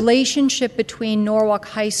 and the relationship between Norwalk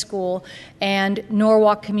High School and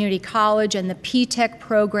Norwalk Community College and the P-TECH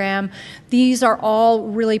program, these are all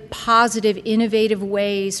really positive, innovative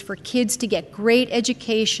ways for kids to get great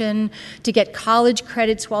education, to get college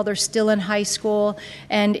credits while they're still in high school.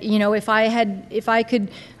 And, if I could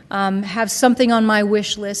have something on my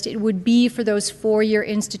wish list, it would be for those four-year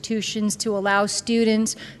institutions to allow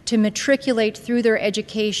students to matriculate through their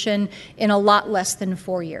education in a lot less than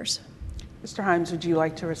 4 years. Mr. Himes, would you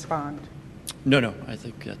like to respond? No, I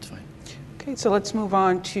think that's fine. Okay, so let's move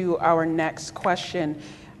on to our next question.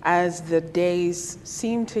 As the days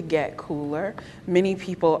seem to get cooler, many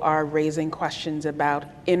people are raising questions about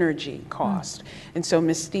energy cost. And so,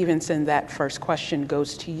 Ms. Stevenson, that first question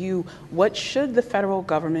goes to you. What should the federal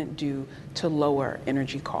government do to lower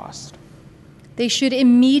energy cost? They should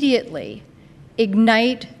immediately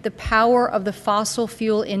ignite the power of the fossil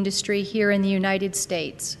fuel industry here in the United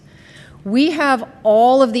States. We have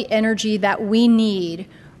all of the energy that we need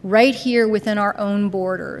right here within our own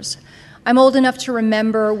borders. I'm old enough to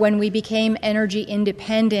remember when we became energy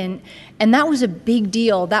independent, and that was a big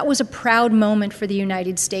deal. That was a proud moment for the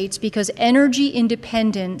United States because energy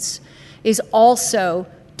independence is also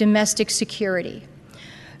domestic security.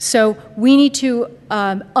 So we need to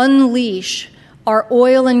unleash our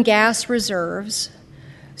oil and gas reserves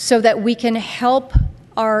so that we can help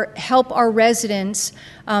our residents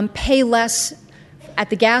pay less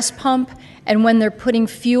at the gas pump and when they're putting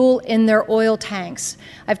fuel in their oil tanks.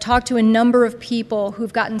 I've talked to a number of people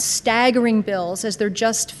who've gotten staggering bills as they're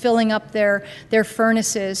just filling up their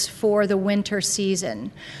furnaces for the winter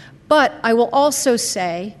season. But I will also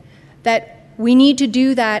say that we need to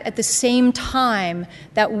do that at the same time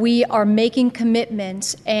that we are making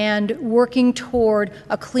commitments and working toward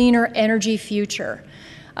a cleaner energy future.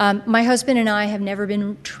 My husband and I have never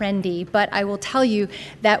been trendy, but I will tell you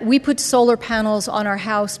that we put solar panels on our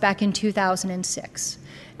house back in 2006.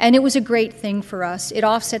 And it was a great thing for us. It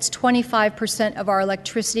offsets 25% of our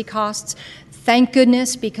electricity costs. Thank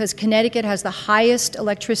goodness, because Connecticut has the highest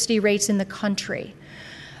electricity rates in the country.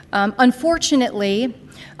 Unfortunately,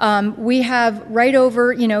 we have right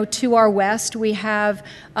over, to our west, we have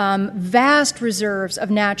vast reserves of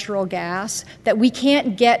natural gas that we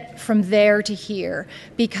can't get from there to here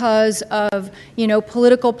because of,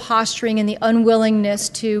 political posturing and the unwillingness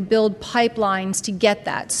to build pipelines to get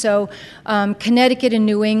that. So Connecticut and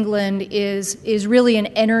New England is really an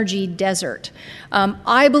energy desert.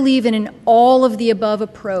 I believe in an all-of-the-above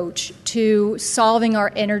approach to solving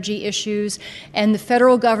our energy issues, and the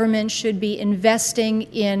federal government should be investing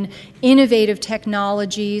in innovative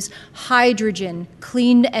technologies, hydrogen,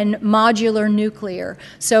 clean and modular nuclear.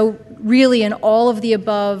 So really an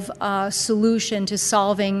all-of-the-above solution to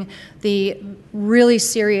solving the really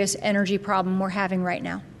serious energy problem we're having right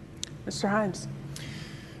now. Mr. Himes.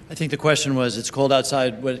 I think the question was, it's cold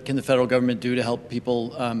outside, what can the federal government do to help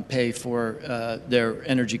people pay for their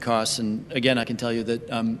energy costs? And again, I can tell you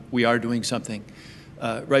that we are doing something.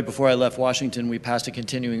 Right before I left Washington, we passed a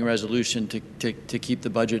continuing resolution to keep the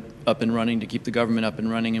budget up and running, to keep the government up and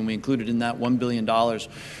running, and we included in that $1 billion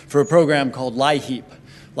for a program called LIHEAP.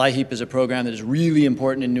 LIHEAP is a program that is really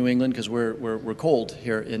important in New England because we're cold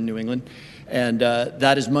here in New England, and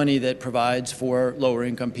that is money that provides for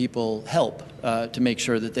lower-income people help to make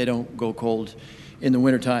sure that they don't go cold in the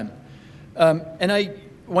wintertime. And I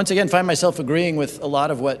once again find myself agreeing with a lot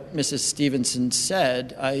of what Mrs. Stevenson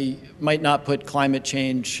said. I might not put climate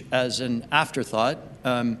change as an afterthought.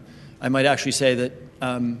 I might actually say that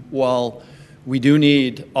while we do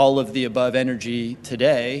need all of the above energy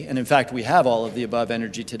today, and in fact we have all of the above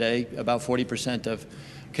energy today, about 40% of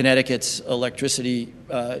Connecticut's electricity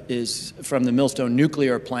is from the Millstone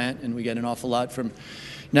nuclear plant, and we get an awful lot from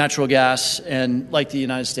natural gas, and like the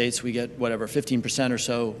United States, we get 15% or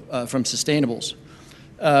so from sustainables.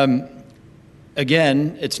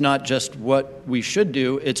 Again, it's not just what we should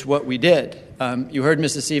do, it's what we did. You heard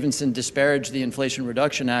Mrs. Stevenson disparage the Inflation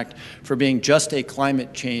Reduction Act for being just a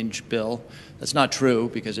climate change bill. That's not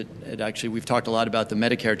true, because it actually, we've talked a lot about the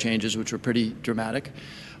Medicare changes, which were pretty dramatic.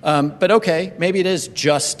 But okay, maybe it is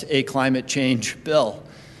just a climate change bill.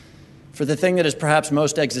 For the thing that is perhaps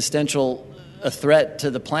most existential a threat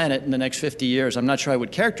to the planet in the next 50 years, I'm not sure I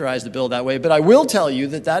would characterize the bill that way, but I will tell you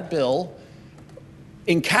that that bill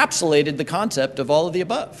encapsulated the concept of all of the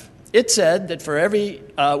above. It said that for every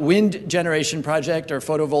wind generation project or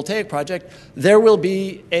photovoltaic project, there will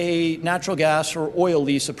be a natural gas or oil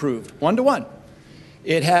lease approved, 1-to-1.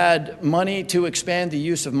 It had money to expand the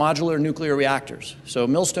use of modular nuclear reactors. So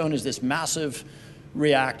Millstone is this massive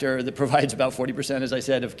reactor that provides about 40%, as I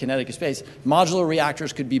said, of Connecticut space. Modular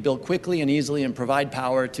reactors could be built quickly and easily and provide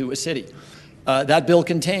power to a city. That bill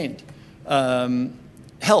contained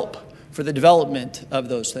help for the development of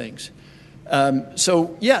those things.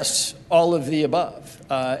 So yes, all of the above,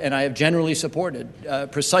 and I have generally supported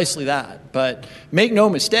precisely that. But make no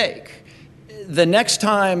mistake, the next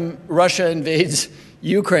time Russia invades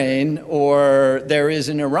Ukraine or there is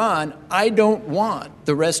in Iran, I don't want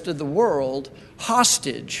the rest of the world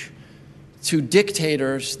hostage to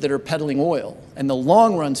dictators that are peddling oil. And the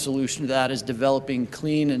long-run solution to that is developing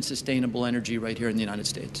clean and sustainable energy right here in the United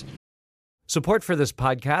States. Support for this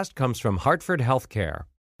podcast comes from Hartford Healthcare.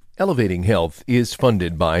 Elevating Health is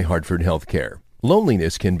funded by Hartford Healthcare.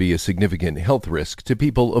 Loneliness can be a significant health risk to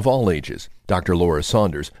people of all ages. Dr. Laura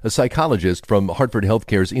Saunders, a psychologist from Hartford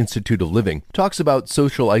Healthcare's Institute of Living, talks about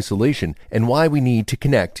social isolation and why we need to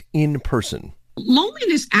connect in person.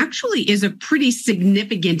 Loneliness actually is a pretty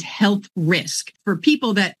significant health risk for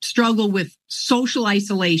people that struggle with social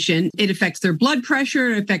isolation. It affects their blood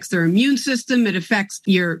pressure, it affects their immune system, it affects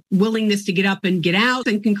your willingness to get up and get out,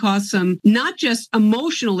 and can cause some not just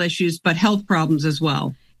emotional issues, but health problems as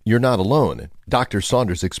well. You're not alone. Dr.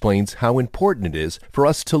 Saunders explains how important it is for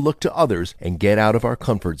us to look to others and get out of our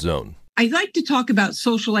comfort zone. I like to talk about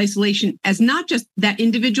social isolation as not just that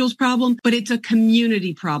individual's problem, but it's a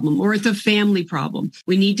community problem or it's a family problem.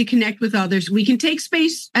 We need to connect with others. We can take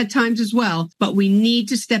space at times as well, but we need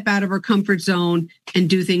to step out of our comfort zone and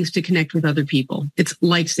do things to connect with other people. It's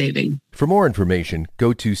life-saving. For more information,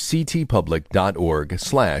 go to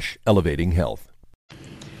ctpublic.org/elevatinghealth.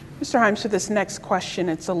 Mr. Himes, for this next question,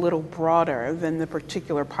 it's a little broader than the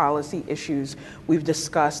particular policy issues we've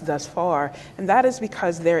discussed thus far, and that is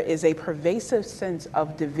because there is a pervasive sense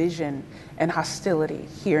of division and hostility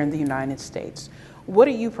here in the United States. What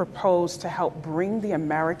do you propose to help bring the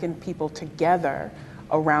American people together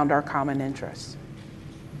around our common interests?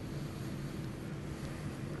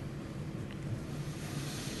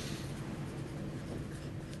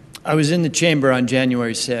 I was in the chamber on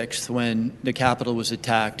January 6th when the Capitol was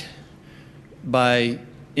attacked by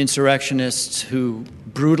insurrectionists who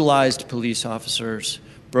brutalized police officers,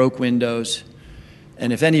 broke windows,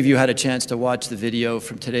 and if any of you had a chance to watch the video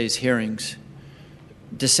from today's hearings,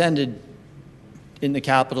 descended in the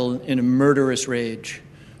Capitol in a murderous rage,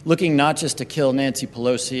 looking not just to kill Nancy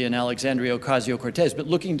Pelosi and Alexandria Ocasio-Cortez, but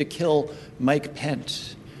looking to kill Mike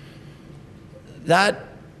Pence. That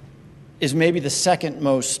is maybe the second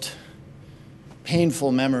most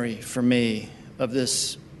painful memory for me of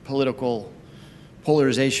this political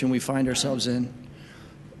polarization we find ourselves in.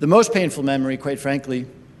 The most painful memory, quite frankly,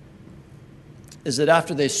 is that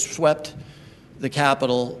after they swept the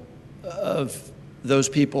Capitol of those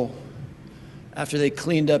people, after they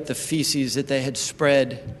cleaned up the feces that they had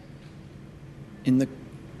spread in the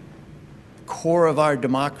core of our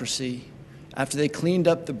democracy, after they cleaned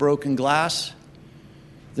up the broken glass,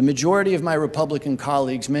 the majority of my Republican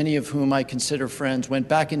colleagues, many of whom I consider friends, went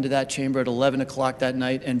back into that chamber at 11 o'clock that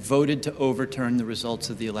night and voted to overturn the results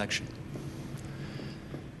of the election.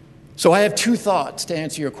 So I have two thoughts to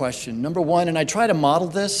answer your question. Number one, and I try to model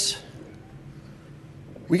this,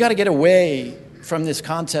 we got to get away from this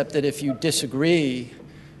concept that if you disagree,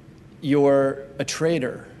 you're a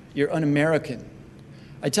traitor, you're un-American.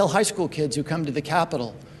 I tell high school kids who come to the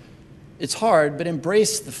Capitol, it's hard, but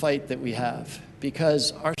embrace the fight that we have,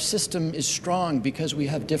 because our system is strong because we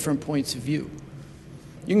have different points of view.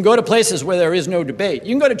 You can go to places where there is no debate. You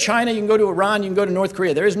can go to China, you can go to Iran, you can go to North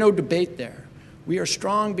Korea. There is no debate there. We are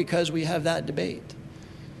strong because we have that debate.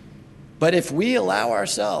 But if we allow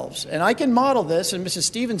ourselves, and I can model this, and Mrs.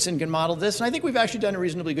 Stevenson can model this, and I think we've actually done a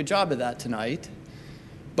reasonably good job of that tonight,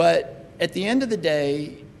 but at the end of the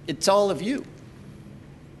day, it's all of you.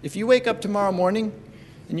 If you wake up tomorrow morning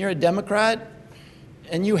and you're a Democrat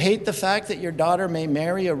and you hate the fact that your daughter may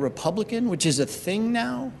marry a Republican, which is a thing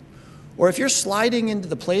now, or if you're sliding into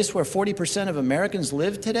the place where 40% of Americans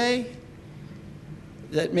live today,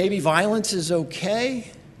 that maybe violence is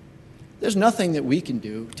okay, there's nothing that we can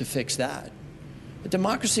do to fix that. But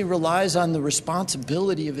democracy relies on the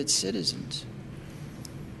responsibility of its citizens.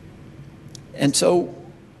 And so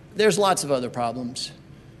there's lots of other problems.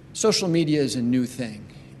 Social media is a new thing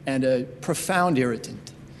and a profound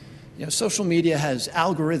irritant. You know, social media has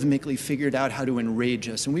algorithmically figured out how to enrage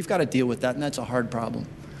us, and we've got to deal with that, and that's a hard problem.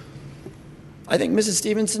 I think Mrs.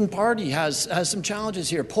 Stevenson's party has some challenges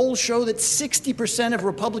here. Polls show that 60% of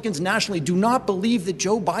Republicans nationally do not believe that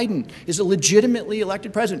Joe Biden is a legitimately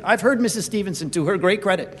elected president. I've heard Mrs. Stevenson, to her great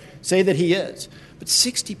credit, say that he is. But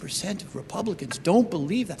 60% of Republicans don't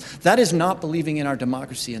believe that. That is not believing in our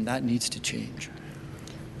democracy, and that needs to change.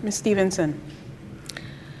 Ms. Stevenson.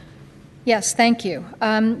 Yes, thank you.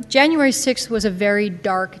 January 6th was a very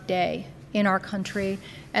dark day in our country,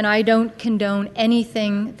 and I don't condone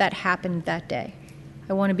anything that happened that day.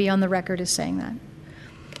 I want to be on the record as saying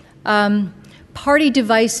that. Party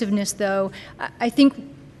divisiveness, though, I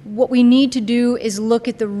think what we need to do is look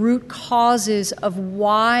at the root causes of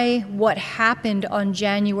why what happened on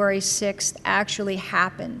January 6th actually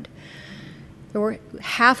happened.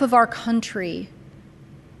 Half of our country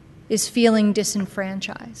is feeling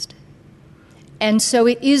disenfranchised. And so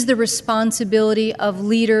it is the responsibility of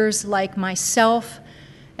leaders like myself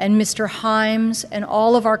and Mr. Himes and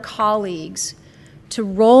all of our colleagues to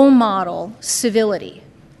role model civility.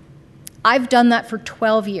 I've done that for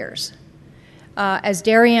 12 years. As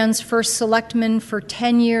Darienne's first selectman for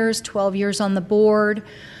 10 years, 12 years on the board,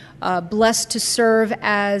 blessed to serve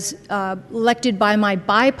as elected by my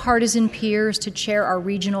bipartisan peers to chair our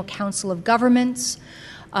Regional Council of Governments,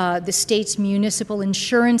 the state's municipal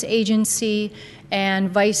insurance agency, and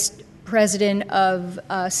vice president of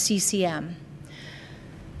CCM.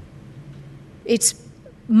 It's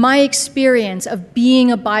my experience of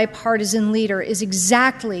being a bipartisan leader is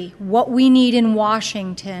exactly what we need in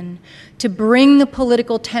Washington to bring the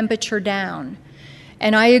political temperature down.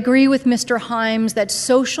 And I agree with Mr. Himes that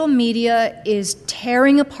social media is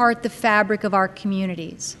tearing apart the fabric of our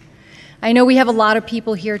communities. I know we have a lot of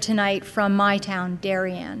people here tonight from my town,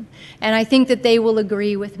 Darien, and I think that they will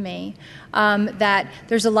agree with me that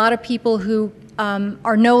there's a lot of people who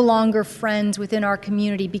are no longer friends within our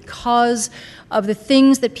community because of the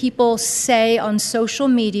things that people say on social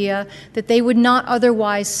media that they would not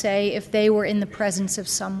otherwise say if they were in the presence of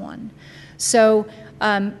someone. So,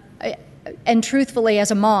 and truthfully, as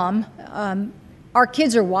a mom, our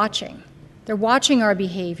kids are watching. They're watching our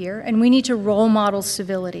behavior, and we need to role model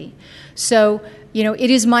civility. So, you know, it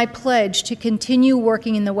is my pledge to continue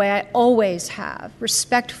working in the way I always have,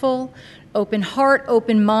 respectful, open heart,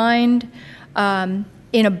 open mind,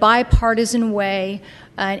 in a bipartisan way.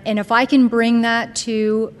 And if I can bring that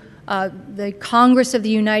to the Congress of the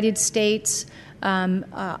United States,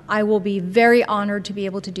 I will be very honored to be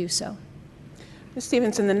able to do so. Ms.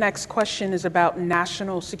 Stevenson, the next question is about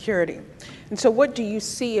national security. And so what do you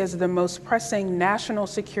see as the most pressing national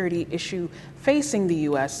security issue facing the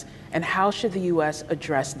U.S., and how should the U.S.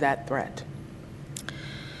 address that threat?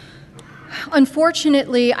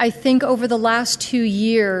 Unfortunately, I think over the last 2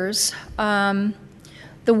 years, the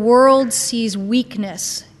world sees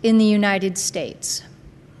weakness in the United States.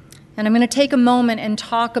 And I'm going to take a moment and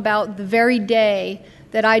talk about the very day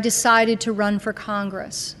that I decided to run for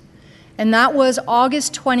Congress. And that was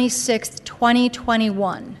August 26th,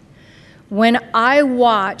 2021, when I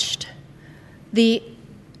watched the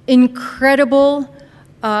incredible,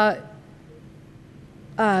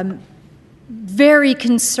 very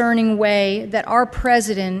concerning way that our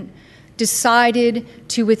president decided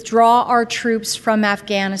to withdraw our troops from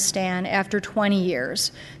Afghanistan after 20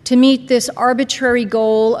 years to meet this arbitrary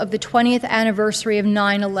goal of the 20th anniversary of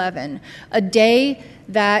 9/11, a day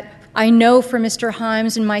that I know for Mr.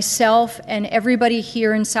 Himes and myself and everybody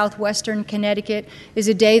here in southwestern Connecticut is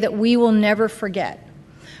a day that we will never forget.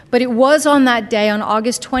 But it was on that day, on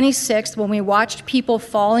August 26th, when we watched people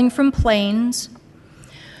falling from planes,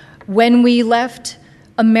 when we left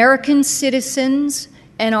American citizens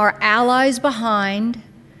and our allies behind,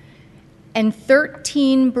 and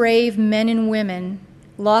 13 brave men and women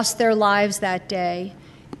lost their lives that day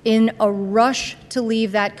in a rush to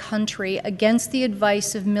leave that country against the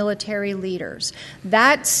advice of military leaders.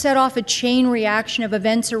 That set off a chain reaction of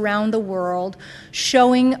events around the world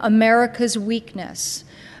showing America's weakness.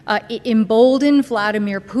 It emboldened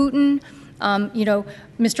Vladimir Putin.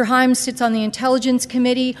 Mr. Himes sits on the Intelligence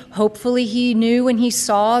Committee. Hopefully he knew when he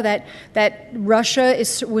saw that Russia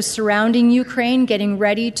was surrounding Ukraine, getting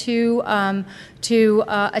ready to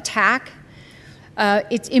attack.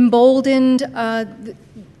 It's emboldened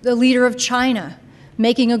the leader of China,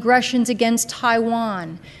 making aggressions against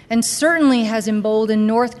Taiwan, and certainly has emboldened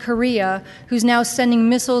North Korea, who's now sending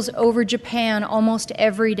missiles over Japan almost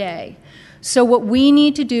every day. So what we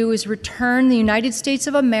need to do is return the United States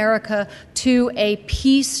of America to a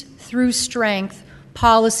peace through strength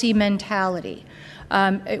policy mentality.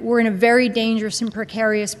 We're in a very dangerous and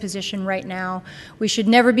precarious position right now. We should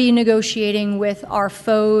never be negotiating with our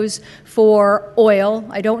foes for oil.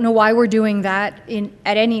 I don't know why we're doing that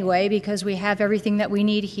at any way, because we have everything that we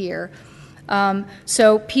need here.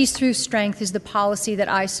 So peace through strength is the policy that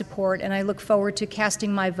I support, and I look forward to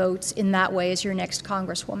casting my votes in that way as your next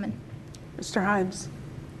Congresswoman. Mr. Himes.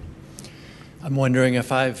 I'm wondering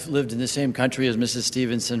if I've lived in the same country as Mrs.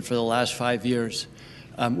 Stevenson for the last 5 years.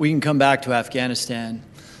 We can come back to Afghanistan,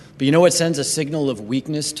 but you know what sends a signal of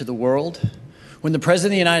weakness to the world? When the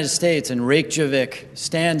President of the United States in Reykjavik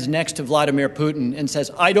stands next to Vladimir Putin and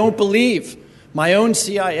says, I don't believe my own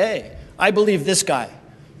CIA. I believe this guy,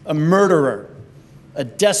 a murderer, a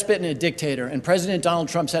despot and a dictator. And President Donald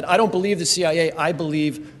Trump said, I don't believe the CIA. I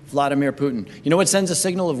believe Vladimir Putin. You know what sends a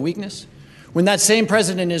signal of weakness? When that same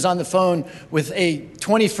president is on the phone with a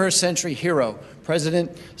 21st century hero,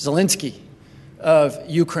 President Zelensky of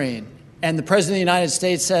Ukraine, and the President of the United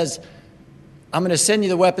States says, I'm going to send you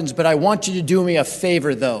the weapons, but I want you to do me a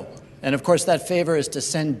favor, though. And of course, that favor is to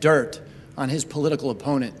send dirt on his political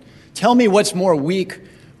opponent. Tell me what's more weak,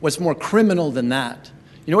 what's more criminal than that.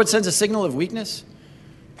 You know what sends a signal of weakness?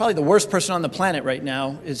 Probably the worst person on the planet right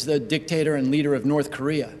now is the dictator and leader of North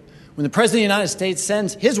Korea. When the President of the United States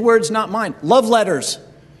sends, his words, not mine, love letters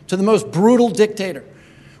to the most brutal dictator.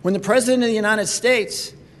 When the President of the United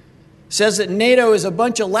States says that NATO is a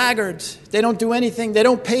bunch of laggards, they don't do anything, they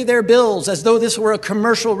don't pay their bills, as though this were a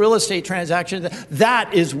commercial real estate transaction,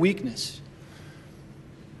 that is weakness.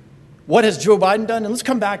 What has Joe Biden done? And let's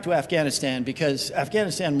come back to Afghanistan, because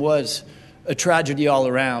Afghanistan was a tragedy all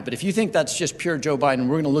around. But if you think that's just pure Joe Biden,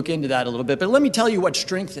 we're going to look into that a little bit. But let me tell you what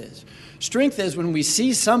strength is. Strength is when we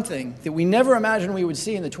see something that we never imagined we would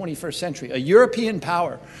see in the 21st century, a European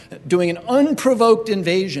power doing an unprovoked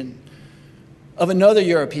invasion of another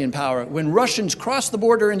European power. When Russians crossed the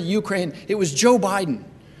border into Ukraine, it was Joe Biden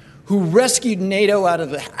who rescued NATO out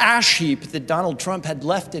of the ash heap that Donald Trump had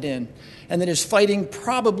left it in, and that is fighting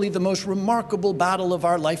probably the most remarkable battle of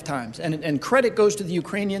our lifetimes. And credit goes to the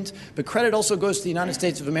Ukrainians, but credit also goes to the United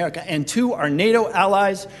States of America and to our NATO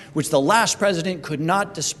allies, which the last president could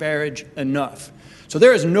not disparage enough. So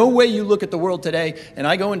there is no way you look at the world today, and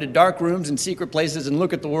I go into dark rooms and secret places and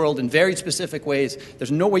look at the world in very specific ways.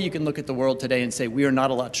 There's no way you can look at the world today and say we are not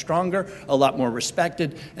a lot stronger, a lot more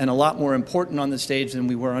respected, and a lot more important on the stage than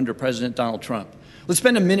we were under President Donald Trump. Let's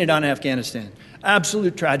spend a minute on Afghanistan.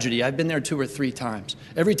 Absolute tragedy. I've been there 2 or 3 times.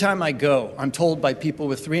 Every time I go, I'm told by people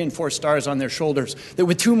with 3 and 4 stars on their shoulders that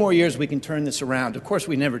with 2 more years we can turn this around. Of course,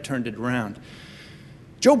 we never turned it around.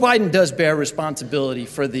 Joe Biden does bear responsibility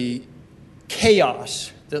for the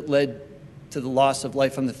chaos that led to the loss of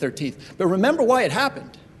life on the 13th. But remember why it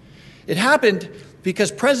happened. It happened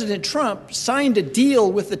because President Trump signed a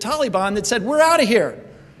deal with the Taliban that said, we're out of here.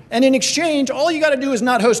 And in exchange, all you got to do is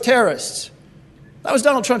not host terrorists. That was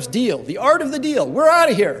Donald Trump's deal, the art of the deal. We're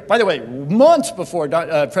out of here. By the way, months before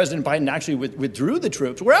President Biden actually withdrew the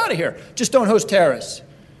troops, we're out of here. Just don't host terrorists.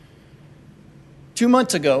 2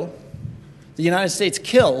 months ago, the United States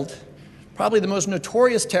killed probably the most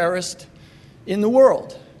notorious terrorist in the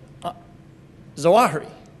world, Zawahiri,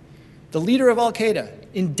 the leader of al-Qaeda,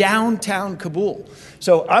 in downtown Kabul.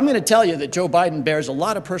 So I'm going to tell you that Joe Biden bears a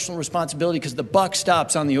lot of personal responsibility because the buck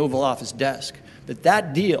stops on the Oval Office desk. But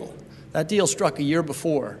that deal struck a year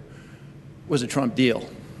before, was a Trump deal.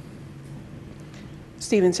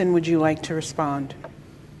 Stevenson, would you like to respond?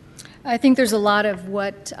 I think there's a lot of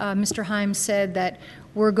what Mr. Himes said that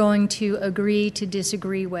we're going to agree to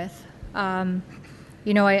disagree with.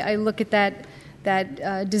 I look at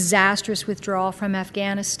that disastrous withdrawal from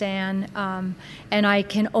Afghanistan, and I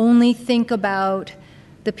can only think about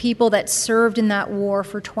the people that served in that war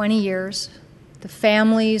for 20 years, the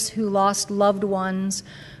families who lost loved ones,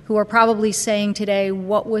 who are probably saying today,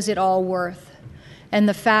 what was it all worth? And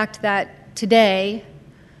the fact that today,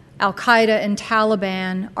 Al-Qaeda and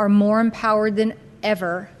Taliban are more empowered than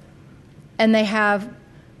ever, and they have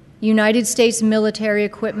United States military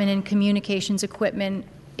equipment and communications equipment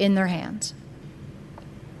in their hands.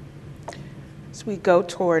 As we go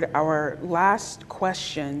toward our last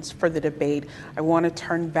questions for the debate, I want to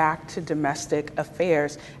turn back to domestic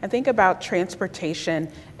affairs and think about transportation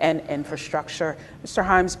and infrastructure. Mr.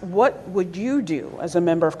 Himes, what would you do as a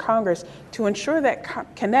member of Congress to ensure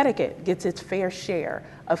that Connecticut gets its fair share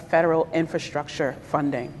of federal infrastructure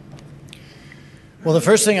funding? Well, the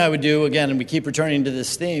first thing I would do, again, and we keep returning to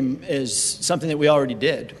this theme, is something that we already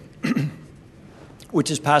did, which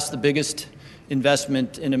is pass the biggest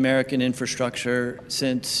investment in American infrastructure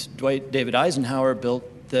since David Eisenhower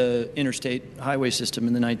built the interstate highway system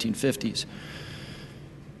in the 1950s.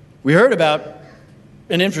 We heard about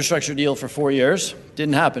an infrastructure deal for 4 years.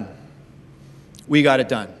 Didn't happen. We got it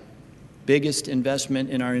done. Biggest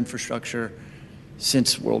investment in our infrastructure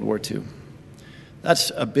since World War II.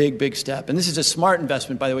 That's a big, big step. And this is a smart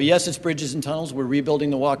investment, by the way. Yes, it's bridges and tunnels. We're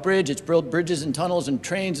rebuilding the Walk Bridge. It's bridges and tunnels and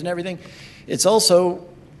trains and everything. It's also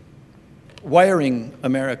wiring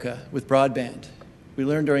America with broadband. We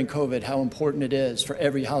learned during COVID how important it is for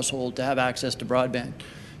every household to have access to broadband.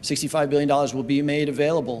 $65 billion will be made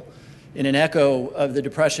available. In an echo of the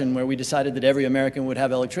Depression where we decided that every American would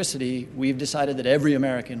have electricity, we've decided that every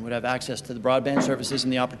American would have access to the broadband services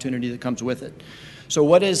and the opportunity that comes with it. So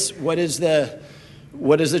what is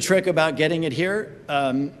the trick about getting it here?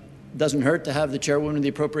 Doesn't hurt to have the chairwoman of the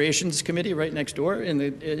Appropriations Committee right next door in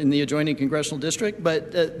the adjoining congressional district.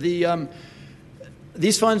 But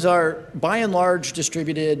these funds are, by and large,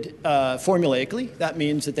 distributed formulaically. That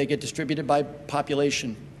means that they get distributed by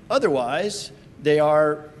population. Otherwise, they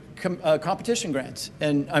are competition grants.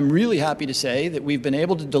 And I'm really happy to say that we've been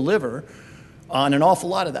able to deliver on an awful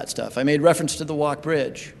lot of that stuff. I made reference to the Walk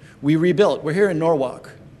Bridge. We rebuilt. We're here in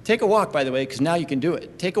Norwalk. Take a walk, by the way, because now you can do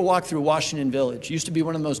it. Take a walk through Washington Village. Used to be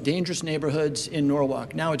one of the most dangerous neighborhoods in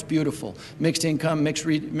Norwalk. Now it's beautiful. Mixed income, mixed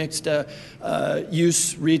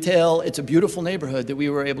use retail. It's a beautiful neighborhood that we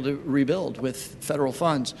were able to rebuild with federal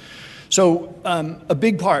funds. So a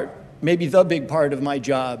big part, maybe the big part of my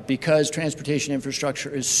job, because transportation infrastructure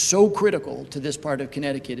is so critical to this part of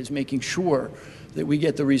Connecticut, is making sure that we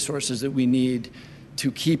get the resources that we need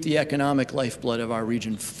to keep the economic lifeblood of our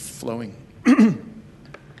region flowing.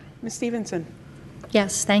 Ms. Stevenson.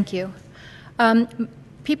 Yes, thank you.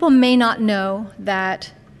 People may not know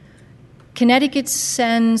that Connecticut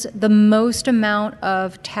sends the most amount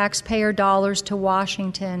of taxpayer dollars to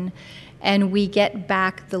Washington, and we get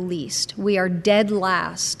back the least. We are dead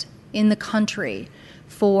last in the country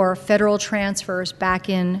for federal transfers back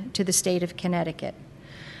into the state of Connecticut.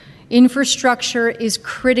 Infrastructure is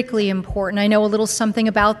critically important. I know a little something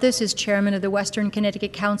about this as chairman of the Western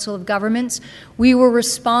Connecticut Council of Governments. We were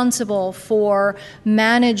responsible for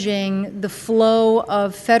managing the flow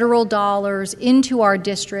of federal dollars into our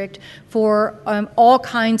district for all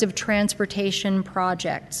kinds of transportation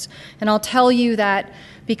projects. And I'll tell you that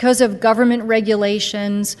because of government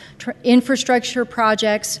regulations, infrastructure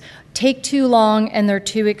projects take too long and they're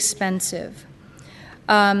too expensive.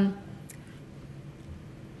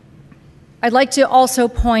 I'd like to also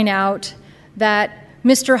point out that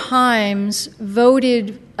Mr. Himes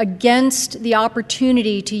voted against the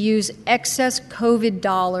opportunity to use excess COVID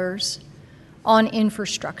dollars on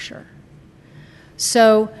infrastructure.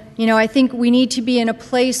 So, I think we need to be in a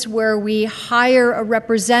place where we hire a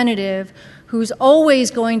representative who's always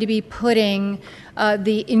going to be putting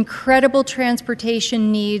the incredible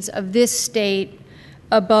transportation needs of this state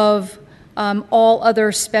above all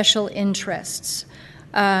other special interests.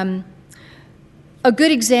 A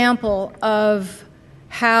good example of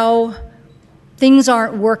how things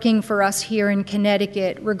aren't working for us here in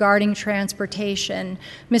Connecticut regarding transportation.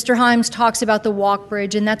 Mr. Himes talks about the Walk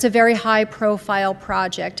Bridge, and that's a very high-profile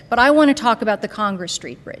project. But I want to talk about the Congress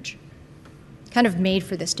Street Bridge. Kind of made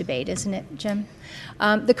for this debate, isn't it, Jim?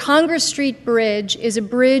 The Congress Street Bridge is a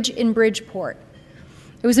bridge in Bridgeport.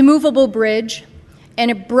 It was a movable bridge,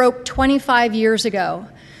 and it broke 25 years ago.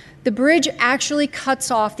 The bridge actually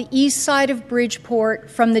cuts off the east side of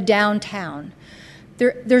Bridgeport from the downtown.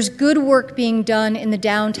 There's good work being done in the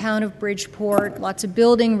downtown of Bridgeport, lots of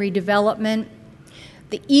building, redevelopment.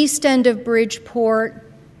 The east end of Bridgeport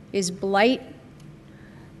is blight.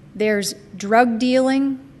 there's drug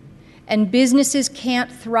dealing, and businesses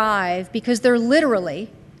can't thrive because they're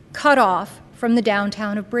literally cut off from the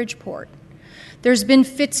downtown of Bridgeport. There's been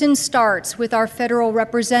fits and starts with our federal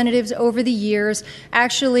representatives over the years.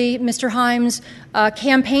 Actually, Mr. Himes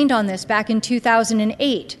campaigned on this back in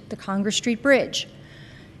 2008, the Congress Street Bridge.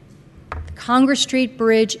 The Congress Street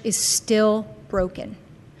Bridge is still broken.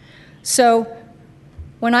 So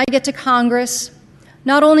when I get to Congress,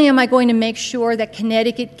 not only am I going to make sure that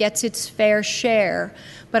Connecticut gets its fair share,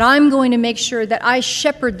 but I'm going to make sure that I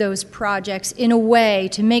shepherd those projects in a way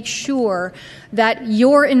to make sure that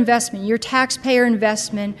your investment, your taxpayer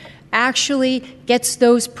investment, actually gets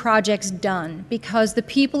those projects done, because the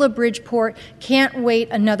people of Bridgeport can't wait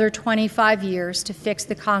another 25 years to fix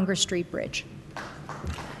the Congress Street Bridge.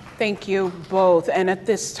 Thank you both. And at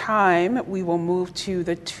this time, we will move to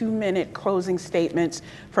the 2-minute closing statements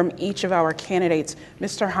from each of our candidates.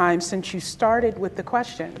 Mr. Himes, since you started with the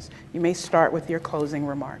questions, you may start with your closing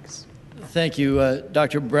remarks. Thank you,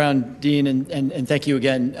 Dr. Brown-Dean, and thank you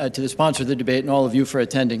again to the sponsor of the debate and all of you for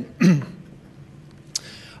attending.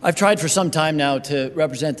 I've tried for some time now to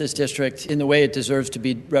represent this district in the way it deserves to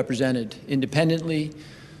be represented, independently,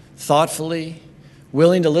 thoughtfully,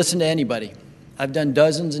 willing to listen to anybody. I've done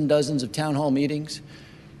dozens and dozens of town hall meetings.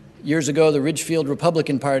 Years ago, the Ridgefield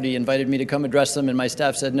Republican Party invited me to come address them, and my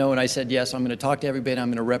staff said no, and I said yes. I'm going to talk to everybody, and I'm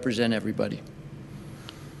going to represent everybody.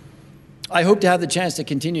 I hope to have the chance to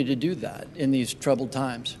continue to do that in these troubled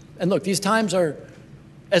times. And look, these times are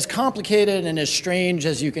as complicated and as strange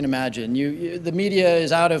as you can imagine. The media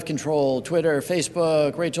is out of control. Twitter,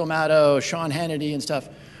 Facebook, Rachel Maddow, Sean Hannity and stuff.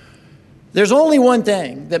 There's only one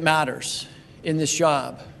thing that matters in this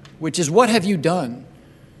job, which is what have you done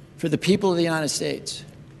for the people of the United States,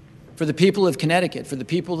 for the people of Connecticut, for the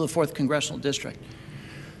people of the 4th Congressional District.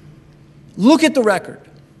 Look at the record.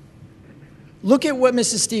 Look at what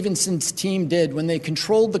Mrs. Stevenson's team did when they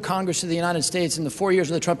controlled the Congress of the United States in the 4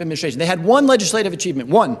 years of the Trump administration. They had one legislative achievement,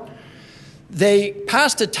 one. They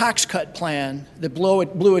passed a tax cut plan that blew a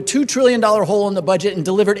 $2 trillion hole in the budget and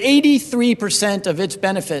delivered 83% of its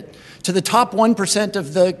benefit to the top 1%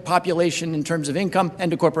 of the population in terms of income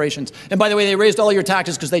and to corporations. And by the way, they raised all your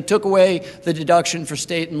taxes because they took away the deduction for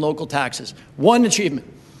state and local taxes. One achievement.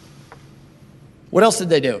 What else did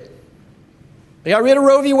they do? They got rid of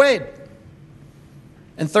Roe v. Wade.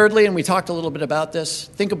 And thirdly, and we talked a little bit about this,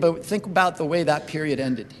 think about the way that period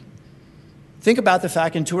ended. Think about the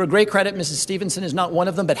fact, and to her great credit, Mrs. Stevenson is not one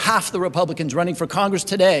of them, but half the Republicans running for Congress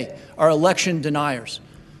today are election deniers.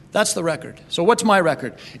 That's the record. So what's my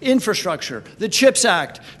record? Infrastructure, the CHIPS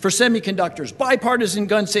Act for semiconductors, bipartisan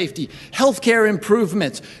gun safety, healthcare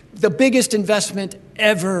improvements, the biggest investment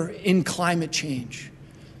ever in climate change.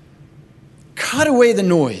 Cut away the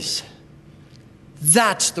noise.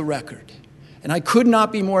 That's the record. And I could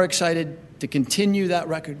not be more excited to continue that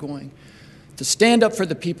record going, to stand up for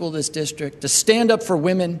the people of this district, to stand up for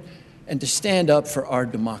women, and to stand up for our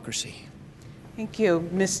democracy. Thank you.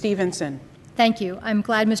 Ms. Stevenson. Thank you. I'm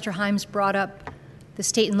glad Mr. Himes brought up the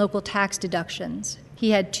state and local tax deductions.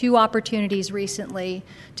 He had 2 opportunities recently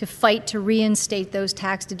to fight to reinstate those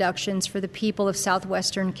tax deductions for the people of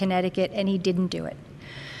southwestern Connecticut, and he didn't do it.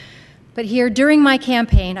 But here, during my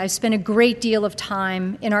campaign, I've spent a great deal of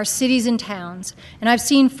time in our cities and towns, and I've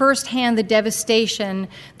seen firsthand the devastation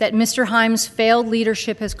that Mr. Himes' failed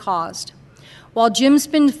leadership has caused. While Jim's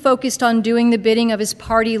been focused on doing the bidding of his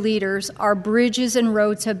party leaders, our bridges and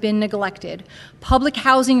roads have been neglected. Public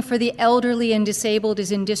housing for the elderly and disabled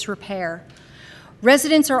is in disrepair.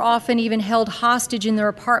 Residents are often even held hostage in their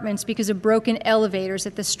apartments because of broken elevators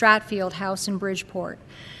at the Stratfield House in Bridgeport.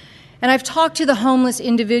 And I've talked to the homeless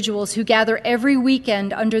individuals who gather every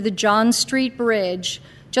weekend under the John Street Bridge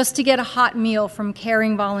just to get a hot meal from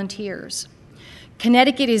caring volunteers.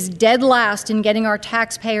 Connecticut is dead last in getting our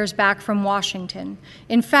taxpayers back from Washington.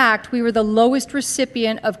 In fact, we were the lowest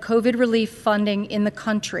recipient of COVID relief funding in the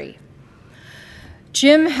country.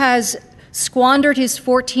 Jim has squandered his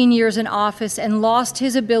 14 years in office and lost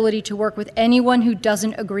his ability to work with anyone who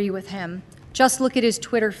doesn't agree with him. Just look at his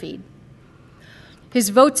Twitter feed. His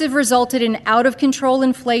votes have resulted in out-of-control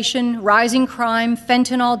inflation, rising crime,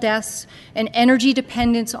 fentanyl deaths, and energy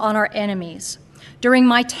dependence on our enemies. During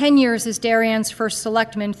my 10 years as Darien's first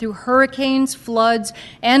selectman, through hurricanes, floods,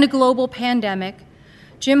 and a global pandemic,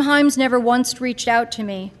 Jim Himes never once reached out to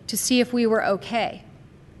me to see if we were okay.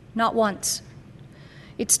 Not once.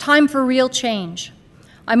 It's time for real change.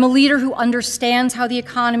 I'm a leader who understands how the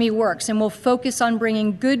economy works and will focus on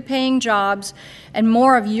bringing good-paying jobs and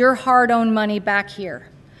more of your hard-earned money back here.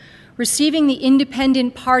 Receiving the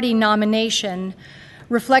independent party nomination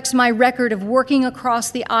reflects my record of working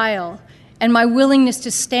across the aisle and my willingness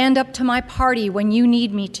to stand up to my party when you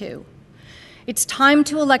need me to. It's time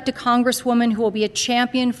to elect a Congresswoman who will be a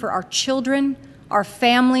champion for our children, our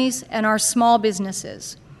families, and our small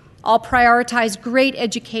businesses. I'll prioritize great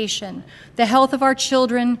education, the health of our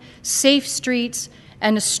children, safe streets,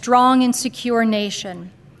 and a strong and secure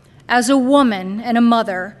nation. As a woman and a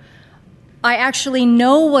mother, I actually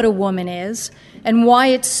know what a woman is and why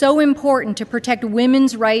it's so important to protect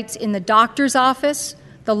women's rights in the doctor's office,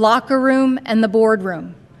 the locker room, and the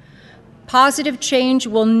boardroom. Positive change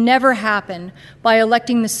will never happen by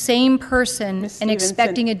electing the same person and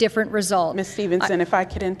expecting a different result. Ms. Stevenson, if I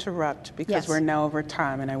could interrupt, because Yes. we're now over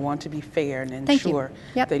time, and I want to be fair and ensure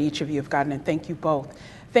that each of you have gotten it. Thank you both.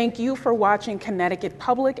 Thank you for watching Connecticut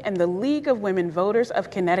Public and the League of Women Voters of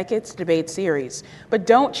Connecticut's debate series. But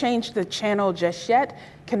don't change the channel just yet.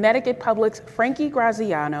 Connecticut Public's Frankie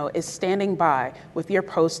Graziano is standing by with your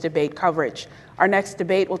post-debate coverage. Our next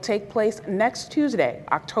debate will take place next Tuesday,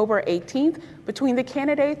 October 18th, between the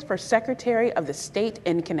candidates for Secretary of the State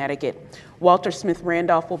in Connecticut. Walter Smith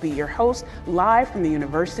Randolph will be your host, live from the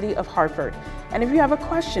University of Hartford. And if you have a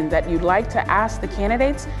question that you'd like to ask the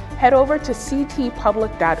candidates, head over to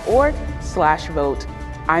ctpublic.org/vote.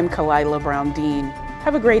 I'm Kalila Brown Dean.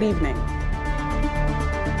 Have a great evening.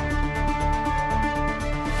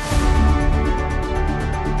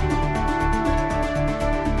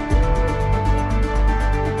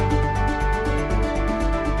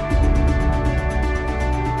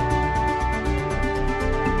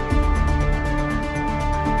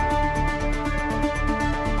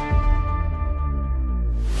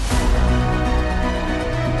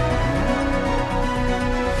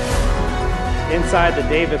 Inside the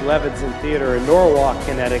David Levinson Theater in Norwalk,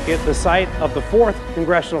 Connecticut, the site of the 4th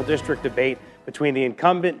Congressional District debate between the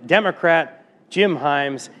incumbent Democrat Jim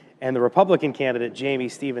Himes and the Republican candidate Jamie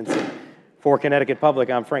Stevenson. For Connecticut Public,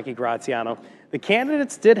 I'm Frankie Graziano. The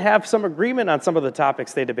candidates did have some agreement on some of the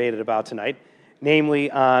topics they debated about tonight,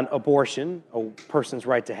 namely on abortion, a person's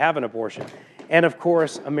right to have an abortion, and of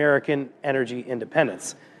course, American energy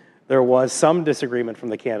independence. There was some disagreement from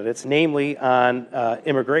the candidates, namely on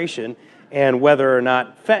immigration and whether or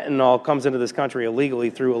not fentanyl comes into this country illegally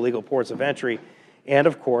through illegal ports of entry, and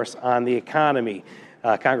of course on the economy.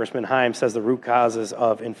 Congressman Himes says the root causes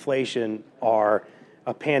of inflation are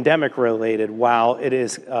pandemic related, while it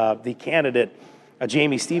is the candidate,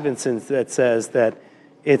 Jamie Stevenson, that says that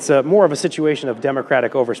it's more of a situation of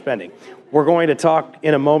Democratic overspending. We're going to talk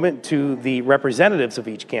in a moment to the representatives of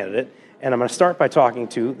each candidate, and I'm going to start by talking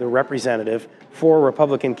to the representative for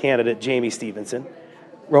Republican candidate Jamie Stevenson,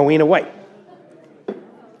 Rowena White.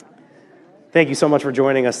 Thank you so much for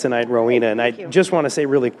joining us tonight, Rowena. And I just want to say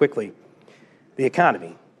really quickly, the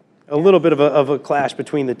economy, a little bit of a clash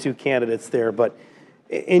between the two candidates there, but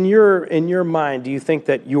in your mind, do you think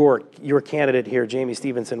that your candidate here, Jamie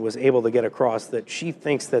Stevenson, was able to get across that she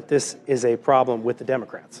thinks that this is a problem with the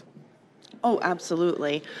Democrats? Oh,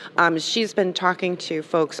 absolutely. She's been talking to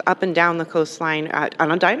folks up and down the coastline on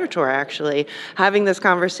a diner tour, actually, having this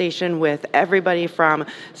conversation with everybody from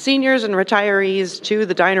seniors and retirees to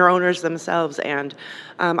the diner owners themselves. And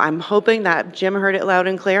I'm hoping that Jim heard it loud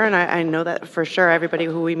and clear, and I know that for sure everybody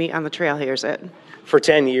who we meet on the trail hears it. For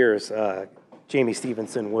 10 years, Jamie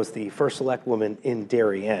Stevenson was the first select woman in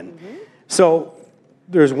Darien. Mm-hmm. So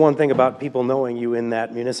there's one thing about people knowing you in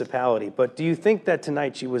that municipality, but do you think that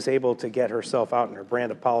tonight she was able to get herself out in her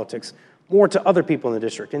brand of politics more to other people in the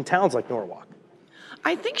district, in towns like Norwalk?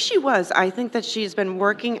 I think she was. I think that she's been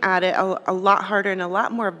working at it a lot harder and a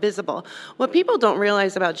lot more visible. What people don't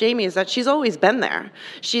realize about Jamie is that she's always been there.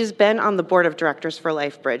 She's been on the board of directors for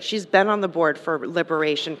LifeBridge. She's been on the board for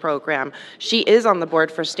Liberation Program. She is on the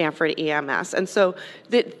board for Stanford EMS. And so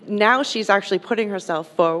now she's actually putting herself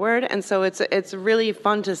forward. And so it's really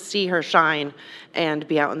fun to see her shine and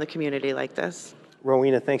be out in the community like this.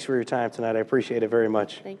 Rowena, thanks for your time tonight. I appreciate it very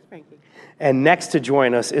much. Thanks, Frankie. And next to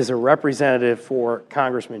join us is a representative for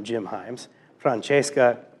Congressman Jim Himes,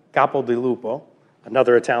 Francesca Capodilupo,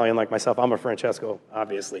 another Italian like myself. I'm a Francesco,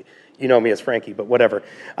 obviously. You know me as Frankie, but whatever.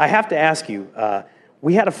 I have to ask you,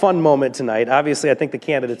 we had a fun moment tonight. Obviously, I think the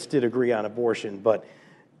candidates did agree on abortion, but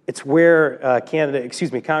it's where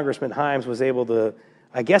Congressman Himes was able to,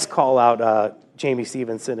 I guess, call out Jamie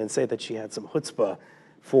Stevenson and say that she had some chutzpah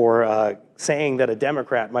for saying that a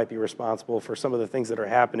Democrat might be responsible for some of the things that are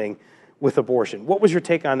happening with abortion. What was your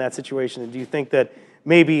take on that situation? And do you think that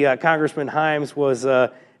maybe Congressman Himes was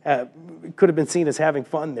could have been seen as having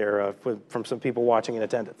fun there from some people watching in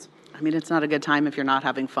attendance? I mean, it's not a good time if you're not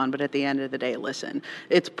having fun, but at the end of the day, listen,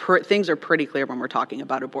 things are pretty clear when we're talking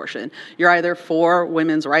about abortion. You're either for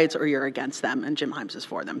women's rights or you're against them, and Jim Himes is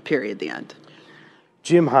for them, period, the end.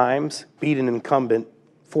 Jim Himes beat an incumbent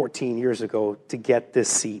 14 years ago to get this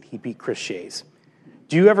seat. He beat Chris Shays.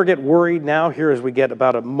 Do you ever get worried now, here as we get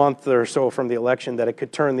about a month or so from the election, that it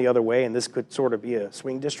could turn the other way and this could sort of be a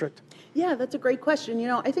swing district? Yeah, that's a great question. You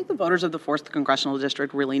know, I think the voters of the 4th Congressional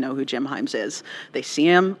District really know who Jim Himes is. They see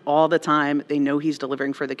him all the time. They know he's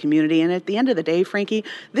delivering for the community. And at the end of the day, Frankie,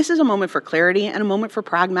 this is a moment for clarity and a moment for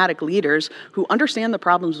pragmatic leaders who understand the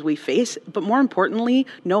problems we face, but more importantly,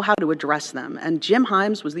 know how to address them. And Jim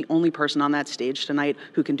Himes was the only person on that stage tonight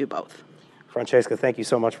who can do both. Francesca, thank you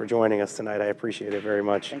so much for joining us tonight. I appreciate it very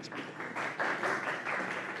much. Thanks.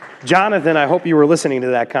 Jonathan, I hope you were listening to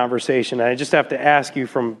that conversation. I just have to ask you,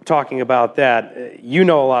 from talking about that, you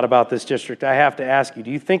know a lot about this district. I have to ask you,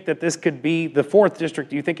 do you think that this could be, the 4th district,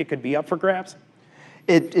 do you think it could be up for grabs?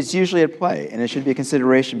 It's usually at play, and it should be a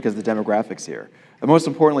consideration because of the demographics here. And most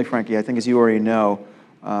importantly, Frankie, I think as you already know,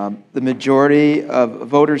 the majority of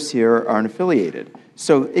voters here are unaffiliated.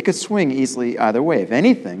 So it could swing easily either way. If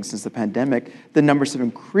anything, since the pandemic, the numbers have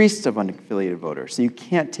increased of unaffiliated voters. So you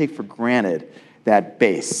can't take for granted that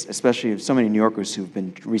base, especially so many New Yorkers who've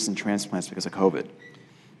been recent transplants because of COVID.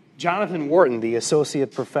 Jonathan Wharton, the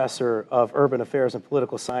Associate Professor of Urban Affairs and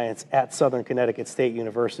Political Science at Southern Connecticut State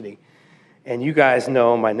University. And you guys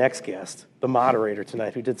know my next guest, the moderator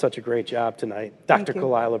tonight, who did such a great job tonight, Dr.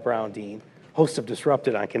 Kalila Brown-Dean, host of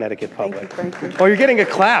Disrupted on Connecticut Public. Thank you. Oh, you're getting a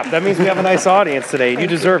clap. That means we have a nice audience today, and you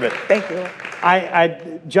deserve it. Thank you.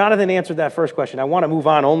 Jonathan answered that first question. I want to move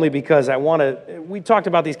on only because we talked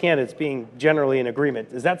about these candidates being generally in agreement.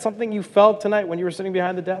 Is that something you felt tonight when you were sitting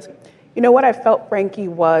behind the desk? You know, what I felt, Frankie,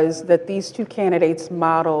 was that these two candidates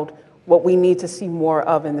modeled what we need to see more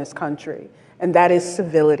of in this country, and that is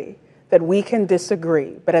civility, that we can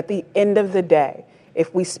disagree, but at the end of the day,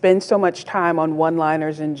 if we spend so much time on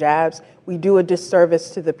one-liners and jabs, we do a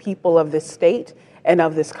disservice to the people of this state and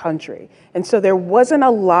of this country. And so there wasn't a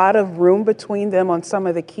lot of room between them on some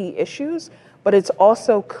of the key issues, but it's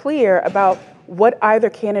also clear about what either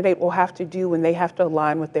candidate will have to do when they have to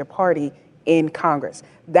align with their party in Congress.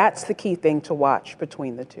 That's the key thing to watch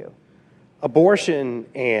between the two. Abortion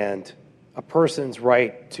and a person's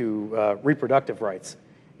right to reproductive rights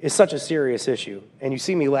is such a serious issue. And you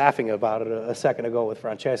see me laughing about it a second ago with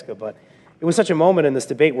Francesca, but it was such a moment in this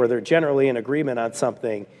debate where they're generally in agreement on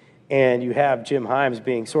something, and you have Jim Himes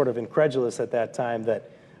being sort of incredulous at that time that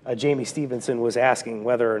Jamie Stevenson was asking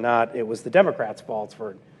whether or not it was the Democrats' fault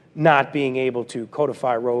for not being able to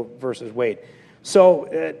codify Roe versus Wade. So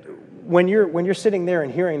when you're sitting there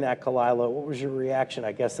and hearing that, Kalila, what was your reaction,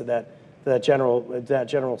 I guess, to that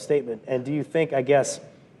general statement? And do you think, I guess,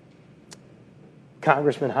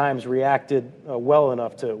 Congressman Himes reacted well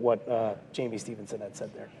enough to what Jamie Stevenson had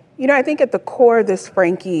said there? You know, I think at the core of this,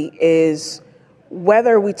 Frankie, is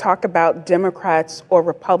whether we talk about Democrats or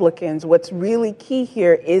Republicans, what's really key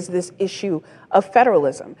here is this issue of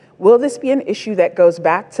federalism. Will this be an issue that goes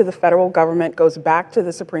back to the federal government, goes back to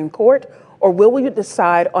the Supreme Court, or will we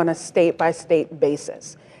decide on a state-by-state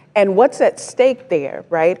basis? And what's at stake there,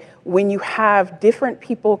 right, when you have different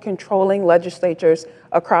people controlling legislatures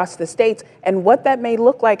across the states, and what that may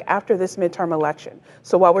look like after this midterm election.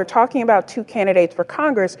 So while we're talking about two candidates for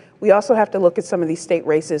Congress, we also have to look at some of these state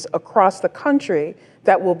races across the country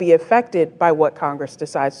that will be affected by what Congress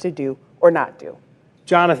decides to do or not do.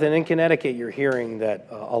 Jonathan, in Connecticut, you're hearing that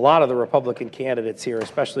a lot of the Republican candidates here,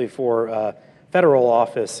 especially for federal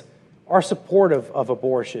office, are supportive of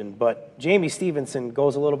abortion, but Jamie Stevenson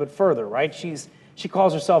goes a little bit further, right? She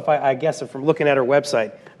calls herself, I guess, from looking at her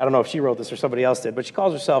website, I don't know if she wrote this or somebody else did, but she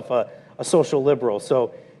calls herself a social liberal.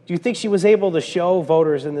 So do you think she was able to show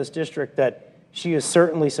voters in this district that she is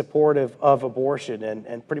certainly supportive of abortion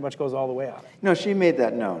and pretty much goes all the way out? No, she made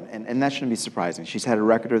that known, and that shouldn't be surprising. She's had a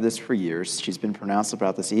record of this for years. She's been pronounced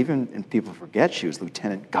about this, and people forget she was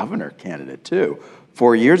lieutenant governor candidate, too,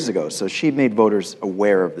 4 years ago. So she made voters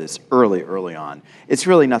aware of this early on. It's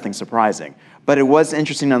really nothing surprising. But it was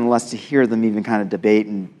interesting, nonetheless, to hear them even kind of debate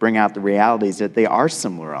and bring out the realities that they are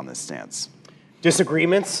similar on this stance.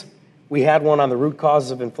 Disagreements? We had one on the root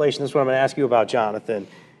causes of inflation. This is what I'm going to ask you about, Jonathan.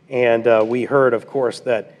 And we heard, of course,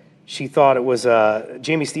 that she thought it was,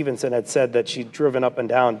 Jamie Stevenson had said that she'd driven up and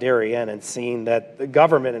down Darien and seen that the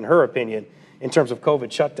government, in her opinion, in terms of COVID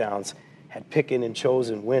shutdowns, had picked and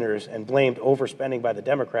chosen winners and blamed overspending by the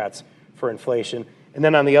Democrats for inflation. And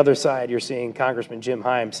then on the other side, you're seeing Congressman Jim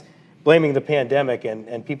Himes blaming the pandemic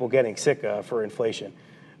and people getting sick for inflation.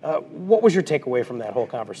 What was your takeaway from that whole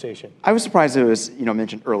conversation? I was surprised it was,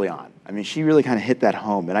 mentioned early on. I mean, she really kind of hit that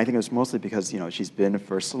home, and I think it was mostly because, she's been a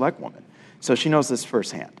first select woman. So she knows this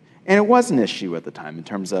firsthand. And it was an issue at the time in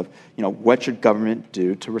terms of, what should government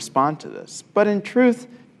do to respond to this? But in truth,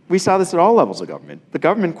 We saw this at all levels of government. The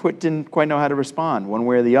government didn't quite know how to respond one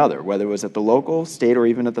way or the other, whether it was at the local, state, or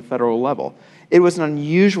even at the federal level. It was an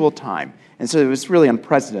unusual time, and so it was really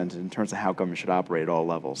unprecedented in terms of how government should operate at all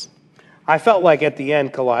levels. I felt like at the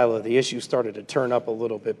end, Kalila, the issue started to turn up a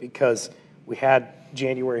little bit because we had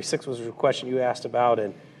January 6th was a question you asked about,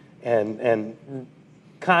 and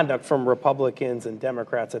conduct from Republicans and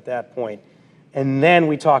Democrats at that point. And then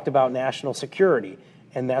we talked about national security,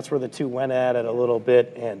 and that's where the two went at it a little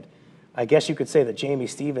bit. And I guess you could say that Jamie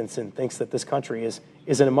Stevenson thinks that this country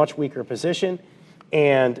is in a much weaker position.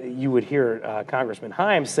 And you would hear Congressman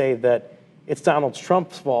Himes say that it's Donald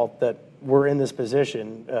Trump's fault that we're in this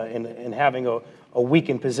position in having a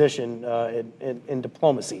weakened position in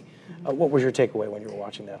diplomacy. What was your takeaway when you were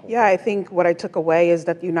watching that whole thing? I think what I took away is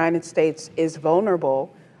that the United States is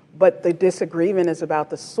vulnerable, but the disagreement is about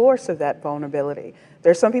the source of that vulnerability.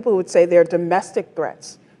 There are some people who would say there are domestic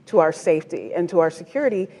threats to our safety and to our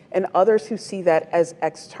security, and others who see that as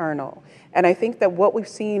external. And I think that what we've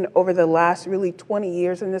seen over the last really 20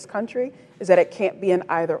 years in this country is that it can't be an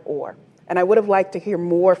either or. And I would have liked to hear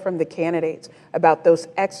more from the candidates about those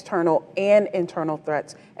external and internal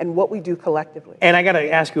threats and what we do collectively. And I got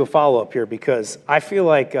to ask you a follow-up here, because I feel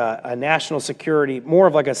like a national security, more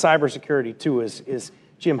of like a cybersecurity too, is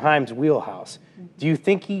Jim Himes' wheelhouse. Do you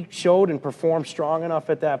think he showed and performed strong enough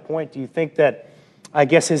at that point? Do you think that, I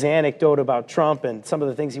guess his anecdote about Trump and some of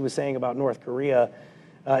the things he was saying about North Korea,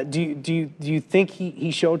 do you think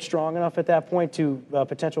he showed strong enough at that point to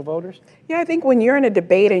potential voters? Yeah, I think when you're in a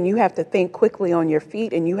debate and you have to think quickly on your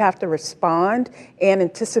feet and you have to respond and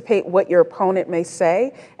anticipate what your opponent may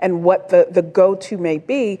say and what the go-to may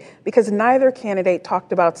be, because neither candidate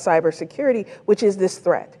talked about cybersecurity, which is this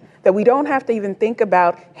threat. That we don't have to even think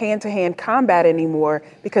about hand-to-hand combat anymore,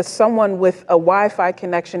 because someone with a Wi-Fi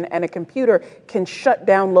connection and a computer can shut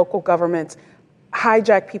down local governments,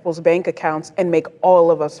 hijack people's bank accounts, and make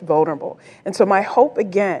all of us vulnerable. And so my hope,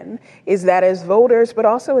 again, is that as voters, but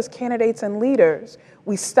also as candidates and leaders,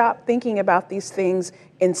 we stop thinking about these things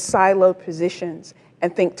in siloed positions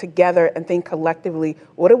and think together and think collectively,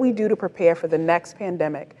 what do we do to prepare for the next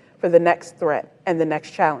pandemic, for the next threat, and the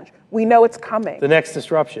next challenge? We know it's coming. The next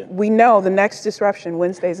disruption. We know the next disruption,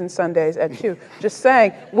 Wednesdays and Sundays at 2. Just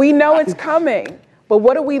saying, we know it's coming. But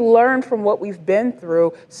what do we learn from what we've been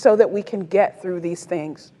through so that we can get through these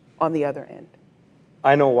things on the other end?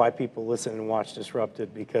 I know why people listen and watch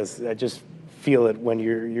Disrupted, because I just feel it when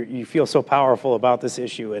you feel so powerful about this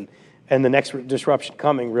issue and the next disruption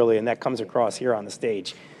coming, really, and that comes across here on the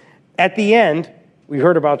stage. At the end, we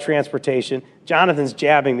heard about transportation. Jonathan's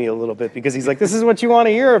jabbing me a little bit because he's like, this is what you want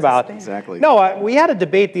to hear about. Exactly. No, we had a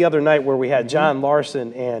debate the other night where we had John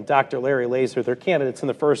Larson and Dr. Larry Laser, their candidates in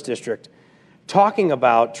the 1st District, talking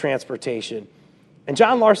about transportation. And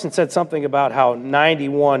John Larson said something about how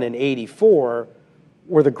 91 and 84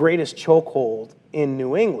 were the greatest chokehold in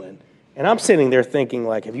New England. And I'm sitting there thinking,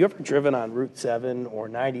 like, have you ever driven on Route 7 or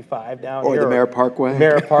 95 down here? Or the Merritt Parkway?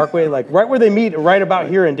 Merritt Parkway, like right where they meet, right about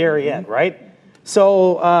here in Darien, right?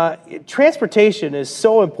 So transportation is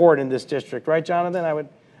so important in this district, right, Jonathan?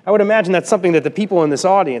 I would imagine that's something that the people in this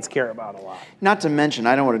audience care about a lot. Not to mention,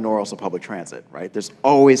 I know what a Norwalk's public transit, right? There's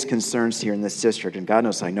always concerns here in this district, and God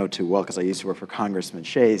knows I know too well because I used to work for Congressman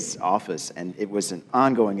Shea's office, and it was an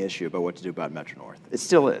ongoing issue about what to do about Metro North. It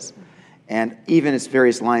still is. And even its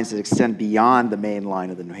various lines that extend beyond the main line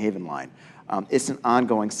of the New Haven line. It's an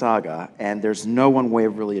ongoing saga, and there's no one way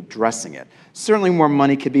of really addressing it. Certainly more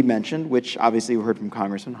money could be mentioned, which obviously we heard from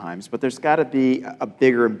Congressman Himes, but there's got to be a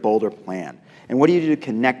bigger and bolder plan. And what do you do to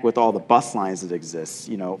connect with all the bus lines that exist,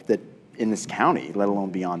 that in this county, let alone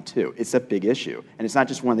beyond too? It's a big issue, and it's not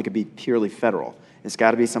just one that could be purely federal. It's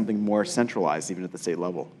got to be something more centralized, even at the state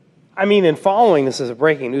level. I mean, in following this as a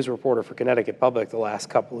breaking news reporter for Connecticut Public the last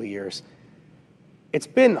couple of years, it's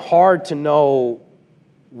been hard to know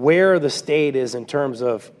where the state is in terms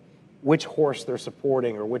of which horse they're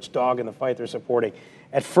supporting or which dog in the fight they're supporting.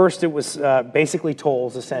 At first, it was basically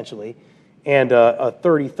tolls, essentially, and a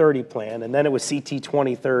 30-30 plan, and then it was CT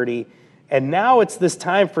 2030, and now it's this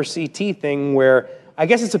time for CT thing where I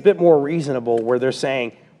guess it's a bit more reasonable, where they're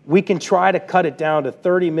saying we can try to cut it down to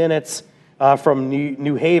 30 minutes from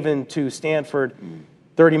New Haven to Stanford,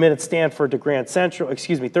 30 minutes Stanford to Grand Central,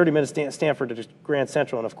 30 minutes Stanford to Grand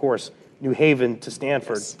Central, and of course, New Haven to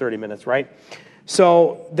Stanford, 30 minutes, right?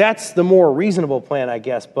 So that's the more reasonable plan, I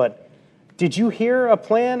guess, but did you hear a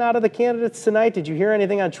plan out of the candidates tonight? Did you hear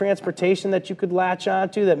anything on transportation that you could latch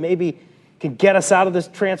onto that maybe could get us out of this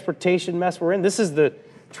transportation mess we're in? This is the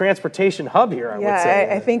transportation hub here, I would say.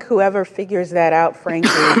 I think whoever figures that out,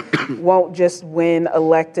 frankly, won't just win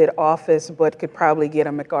elected office, but could probably get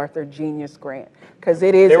a MacArthur Genius Grant, because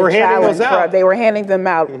it is a challenge. They were handing them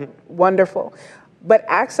out. Wonderful. But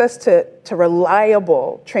access to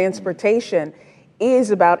reliable transportation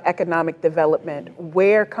is about economic development,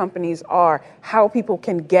 where companies are, how people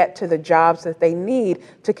can get to the jobs that they need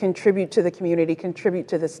to contribute to the community, contribute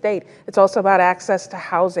to the state. It's also about access to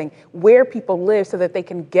housing, where people live so that they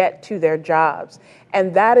can get to their jobs.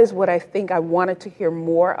 And that is what I think I wanted to hear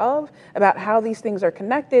more of, about how these things are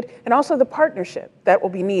connected, and also the partnership that will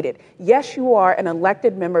be needed. Yes, you are an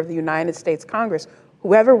elected member of the United States Congress,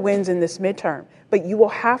 whoever wins in this midterm, but you will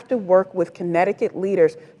have to work with Connecticut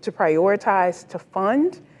leaders to prioritize, to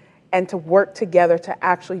fund, and to work together to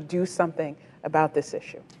actually do something about this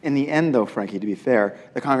issue. In the end, though, Frankie, to be fair,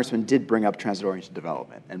 the congressman did bring up transit-oriented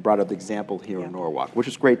development and brought up the example here in Norwalk, which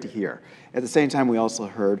was great to hear. At the same time, we also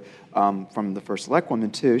heard from the first select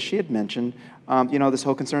woman, too. She had mentioned, this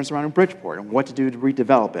whole concern surrounding Bridgeport and what to do to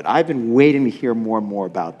redevelop it. I've been waiting to hear more and more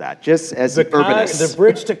about that, just as an urbanist. The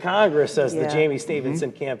bridge to Congress, as the Jamie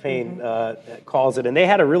Stevenson campaign calls it. And they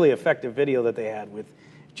had a really effective video that they had with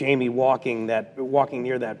Jamie walking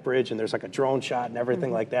near that bridge, and there's like a drone shot and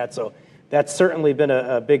everything like that. So that's certainly been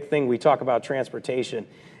a big thing. We talk about transportation.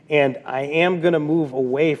 And I am going to move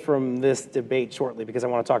away from this debate shortly because I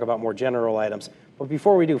want to talk about more general items. But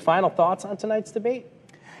before we do, final thoughts on tonight's debate?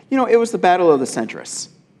 It was the battle of the centrists.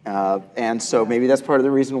 And so maybe that's part of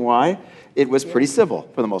the reason why it was pretty civil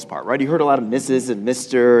for the most part, right? You heard a lot of Mrs. and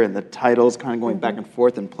Mr. and the titles kind of going back and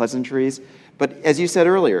forth and pleasantries. But as you said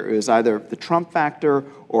earlier, it was either the Trump factor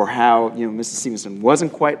or how, Mrs. Stevenson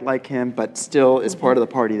wasn't quite like him, but still is part of the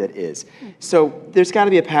party that is. So there's got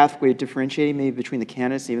to be a pathway differentiating maybe between the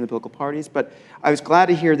candidates and even the political parties. But I was glad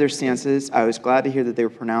to hear their stances. I was glad to hear that they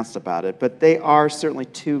were pronounced about it. But they are certainly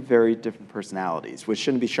two very different personalities, which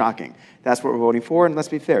shouldn't be shocking. That's what we're voting for. And let's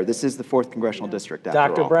be fair, this is the 4th Congressional District after all.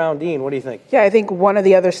 Dr. Brown-Dean, what do you think? Yeah, I think one of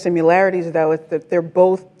the other similarities, though, is that they're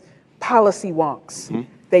both policy wonks.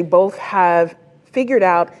 They both have figured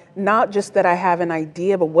out not just that I have an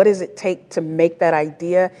idea, but what does it take to make that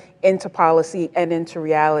idea into policy and into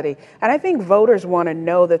reality. And I think voters want to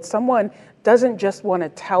know that someone doesn't just want to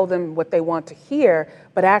tell them what they want to hear,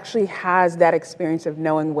 but actually has that experience of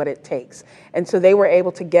knowing what it takes. And so they were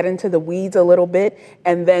able to get into the weeds a little bit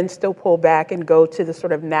and then still pull back and go to the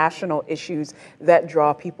sort of national issues that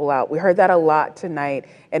draw people out. We heard that a lot tonight,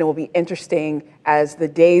 and it will be interesting as the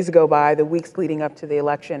days go by, the weeks leading up to the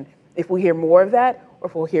election, if we hear more of that, or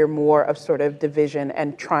if we'll hear more of sort of division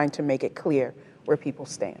and trying to make it clear where people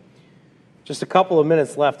stand. Just a couple of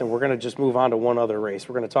minutes left, and we're going to just move on to one other race.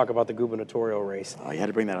 We're going to talk about the gubernatorial race. Oh, you had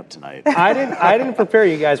to bring that up tonight. I didn't prepare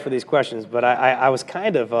you guys for these questions, but I was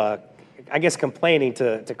kind of, I guess, complaining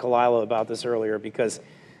to Kalila about this earlier because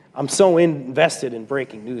I'm so invested in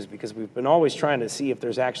breaking news because we've been always trying to see if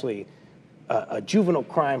there's actually a juvenile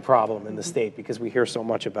crime problem in the state because we hear so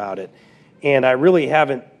much about it. And I really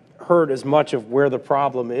haven't heard as much of where the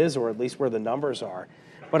problem is, or at least where the numbers are.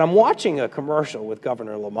 But I'm watching a commercial with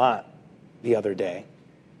Governor Lamont the other day,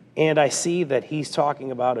 and I see that he's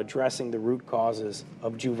talking about addressing the root causes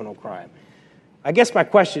of juvenile crime. I guess my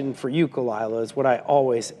question for you, Kalila, is what I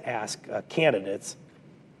always ask candidates.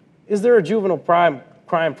 Is there a juvenile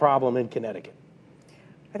crime problem in Connecticut?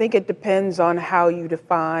 I think it depends on how you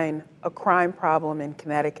define a crime problem in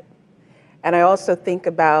Connecticut. And I also think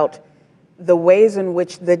about the ways in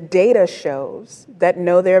which the data shows that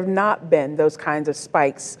no, there have not been those kinds of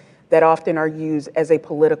spikes that often are used as a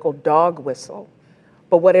political dog whistle.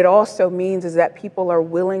 But what it also means is that people are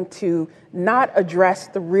willing to not address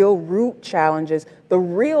the real root challenges, the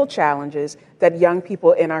real challenges that young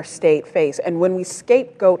people in our state face. And when we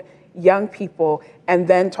scapegoat young people and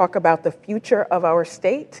then talk about the future of our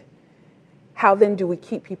state, how then do we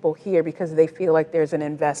keep people here because they feel like there's an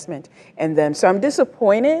investment in them? So I'm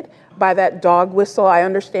disappointed by that dog whistle. I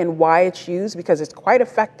understand why it's used because it's quite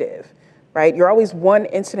effective, right? You're always one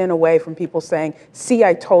incident away from people saying, see,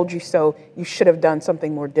 I told you so, you should have done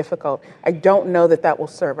something more difficult. I don't know that that will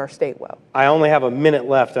serve our state well. I only have a minute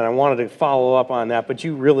left, and I wanted to follow up on that, but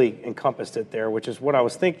you really encompassed it there, which is what I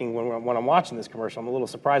was thinking when I'm watching this commercial. I'm a little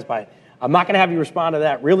surprised by it. I'm not going to have you respond to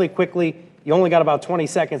that really quickly. You only got about 20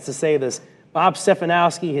 seconds to say this. Bob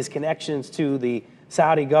Stefanowski, his connections to the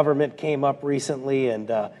Saudi government came up recently, and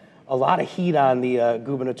a lot of heat on the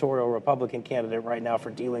gubernatorial Republican candidate right now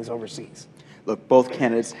for dealings overseas. Look, both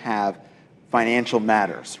candidates have financial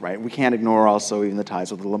matters, right? We can't ignore also even the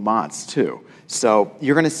ties with the Lamonts, too. So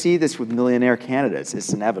you're going to see this with millionaire candidates.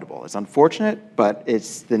 It's inevitable. It's unfortunate, but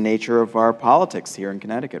it's the nature of our politics here in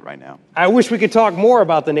Connecticut right now. I wish we could talk more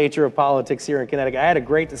about the nature of politics here in Connecticut. I had a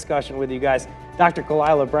great discussion with you guys, Dr.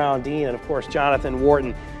 Kalila Brown Dean and, of course, Jonathan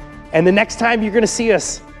Wharton. And the next time you're going to see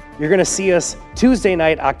us Tuesday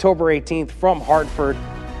night, October 18th from Hartford.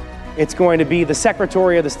 It's going to be the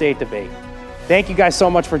Secretary of the State debate. Thank you guys so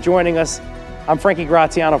much for joining us. I'm Frankie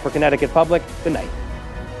Graziano for Connecticut Public. Good night.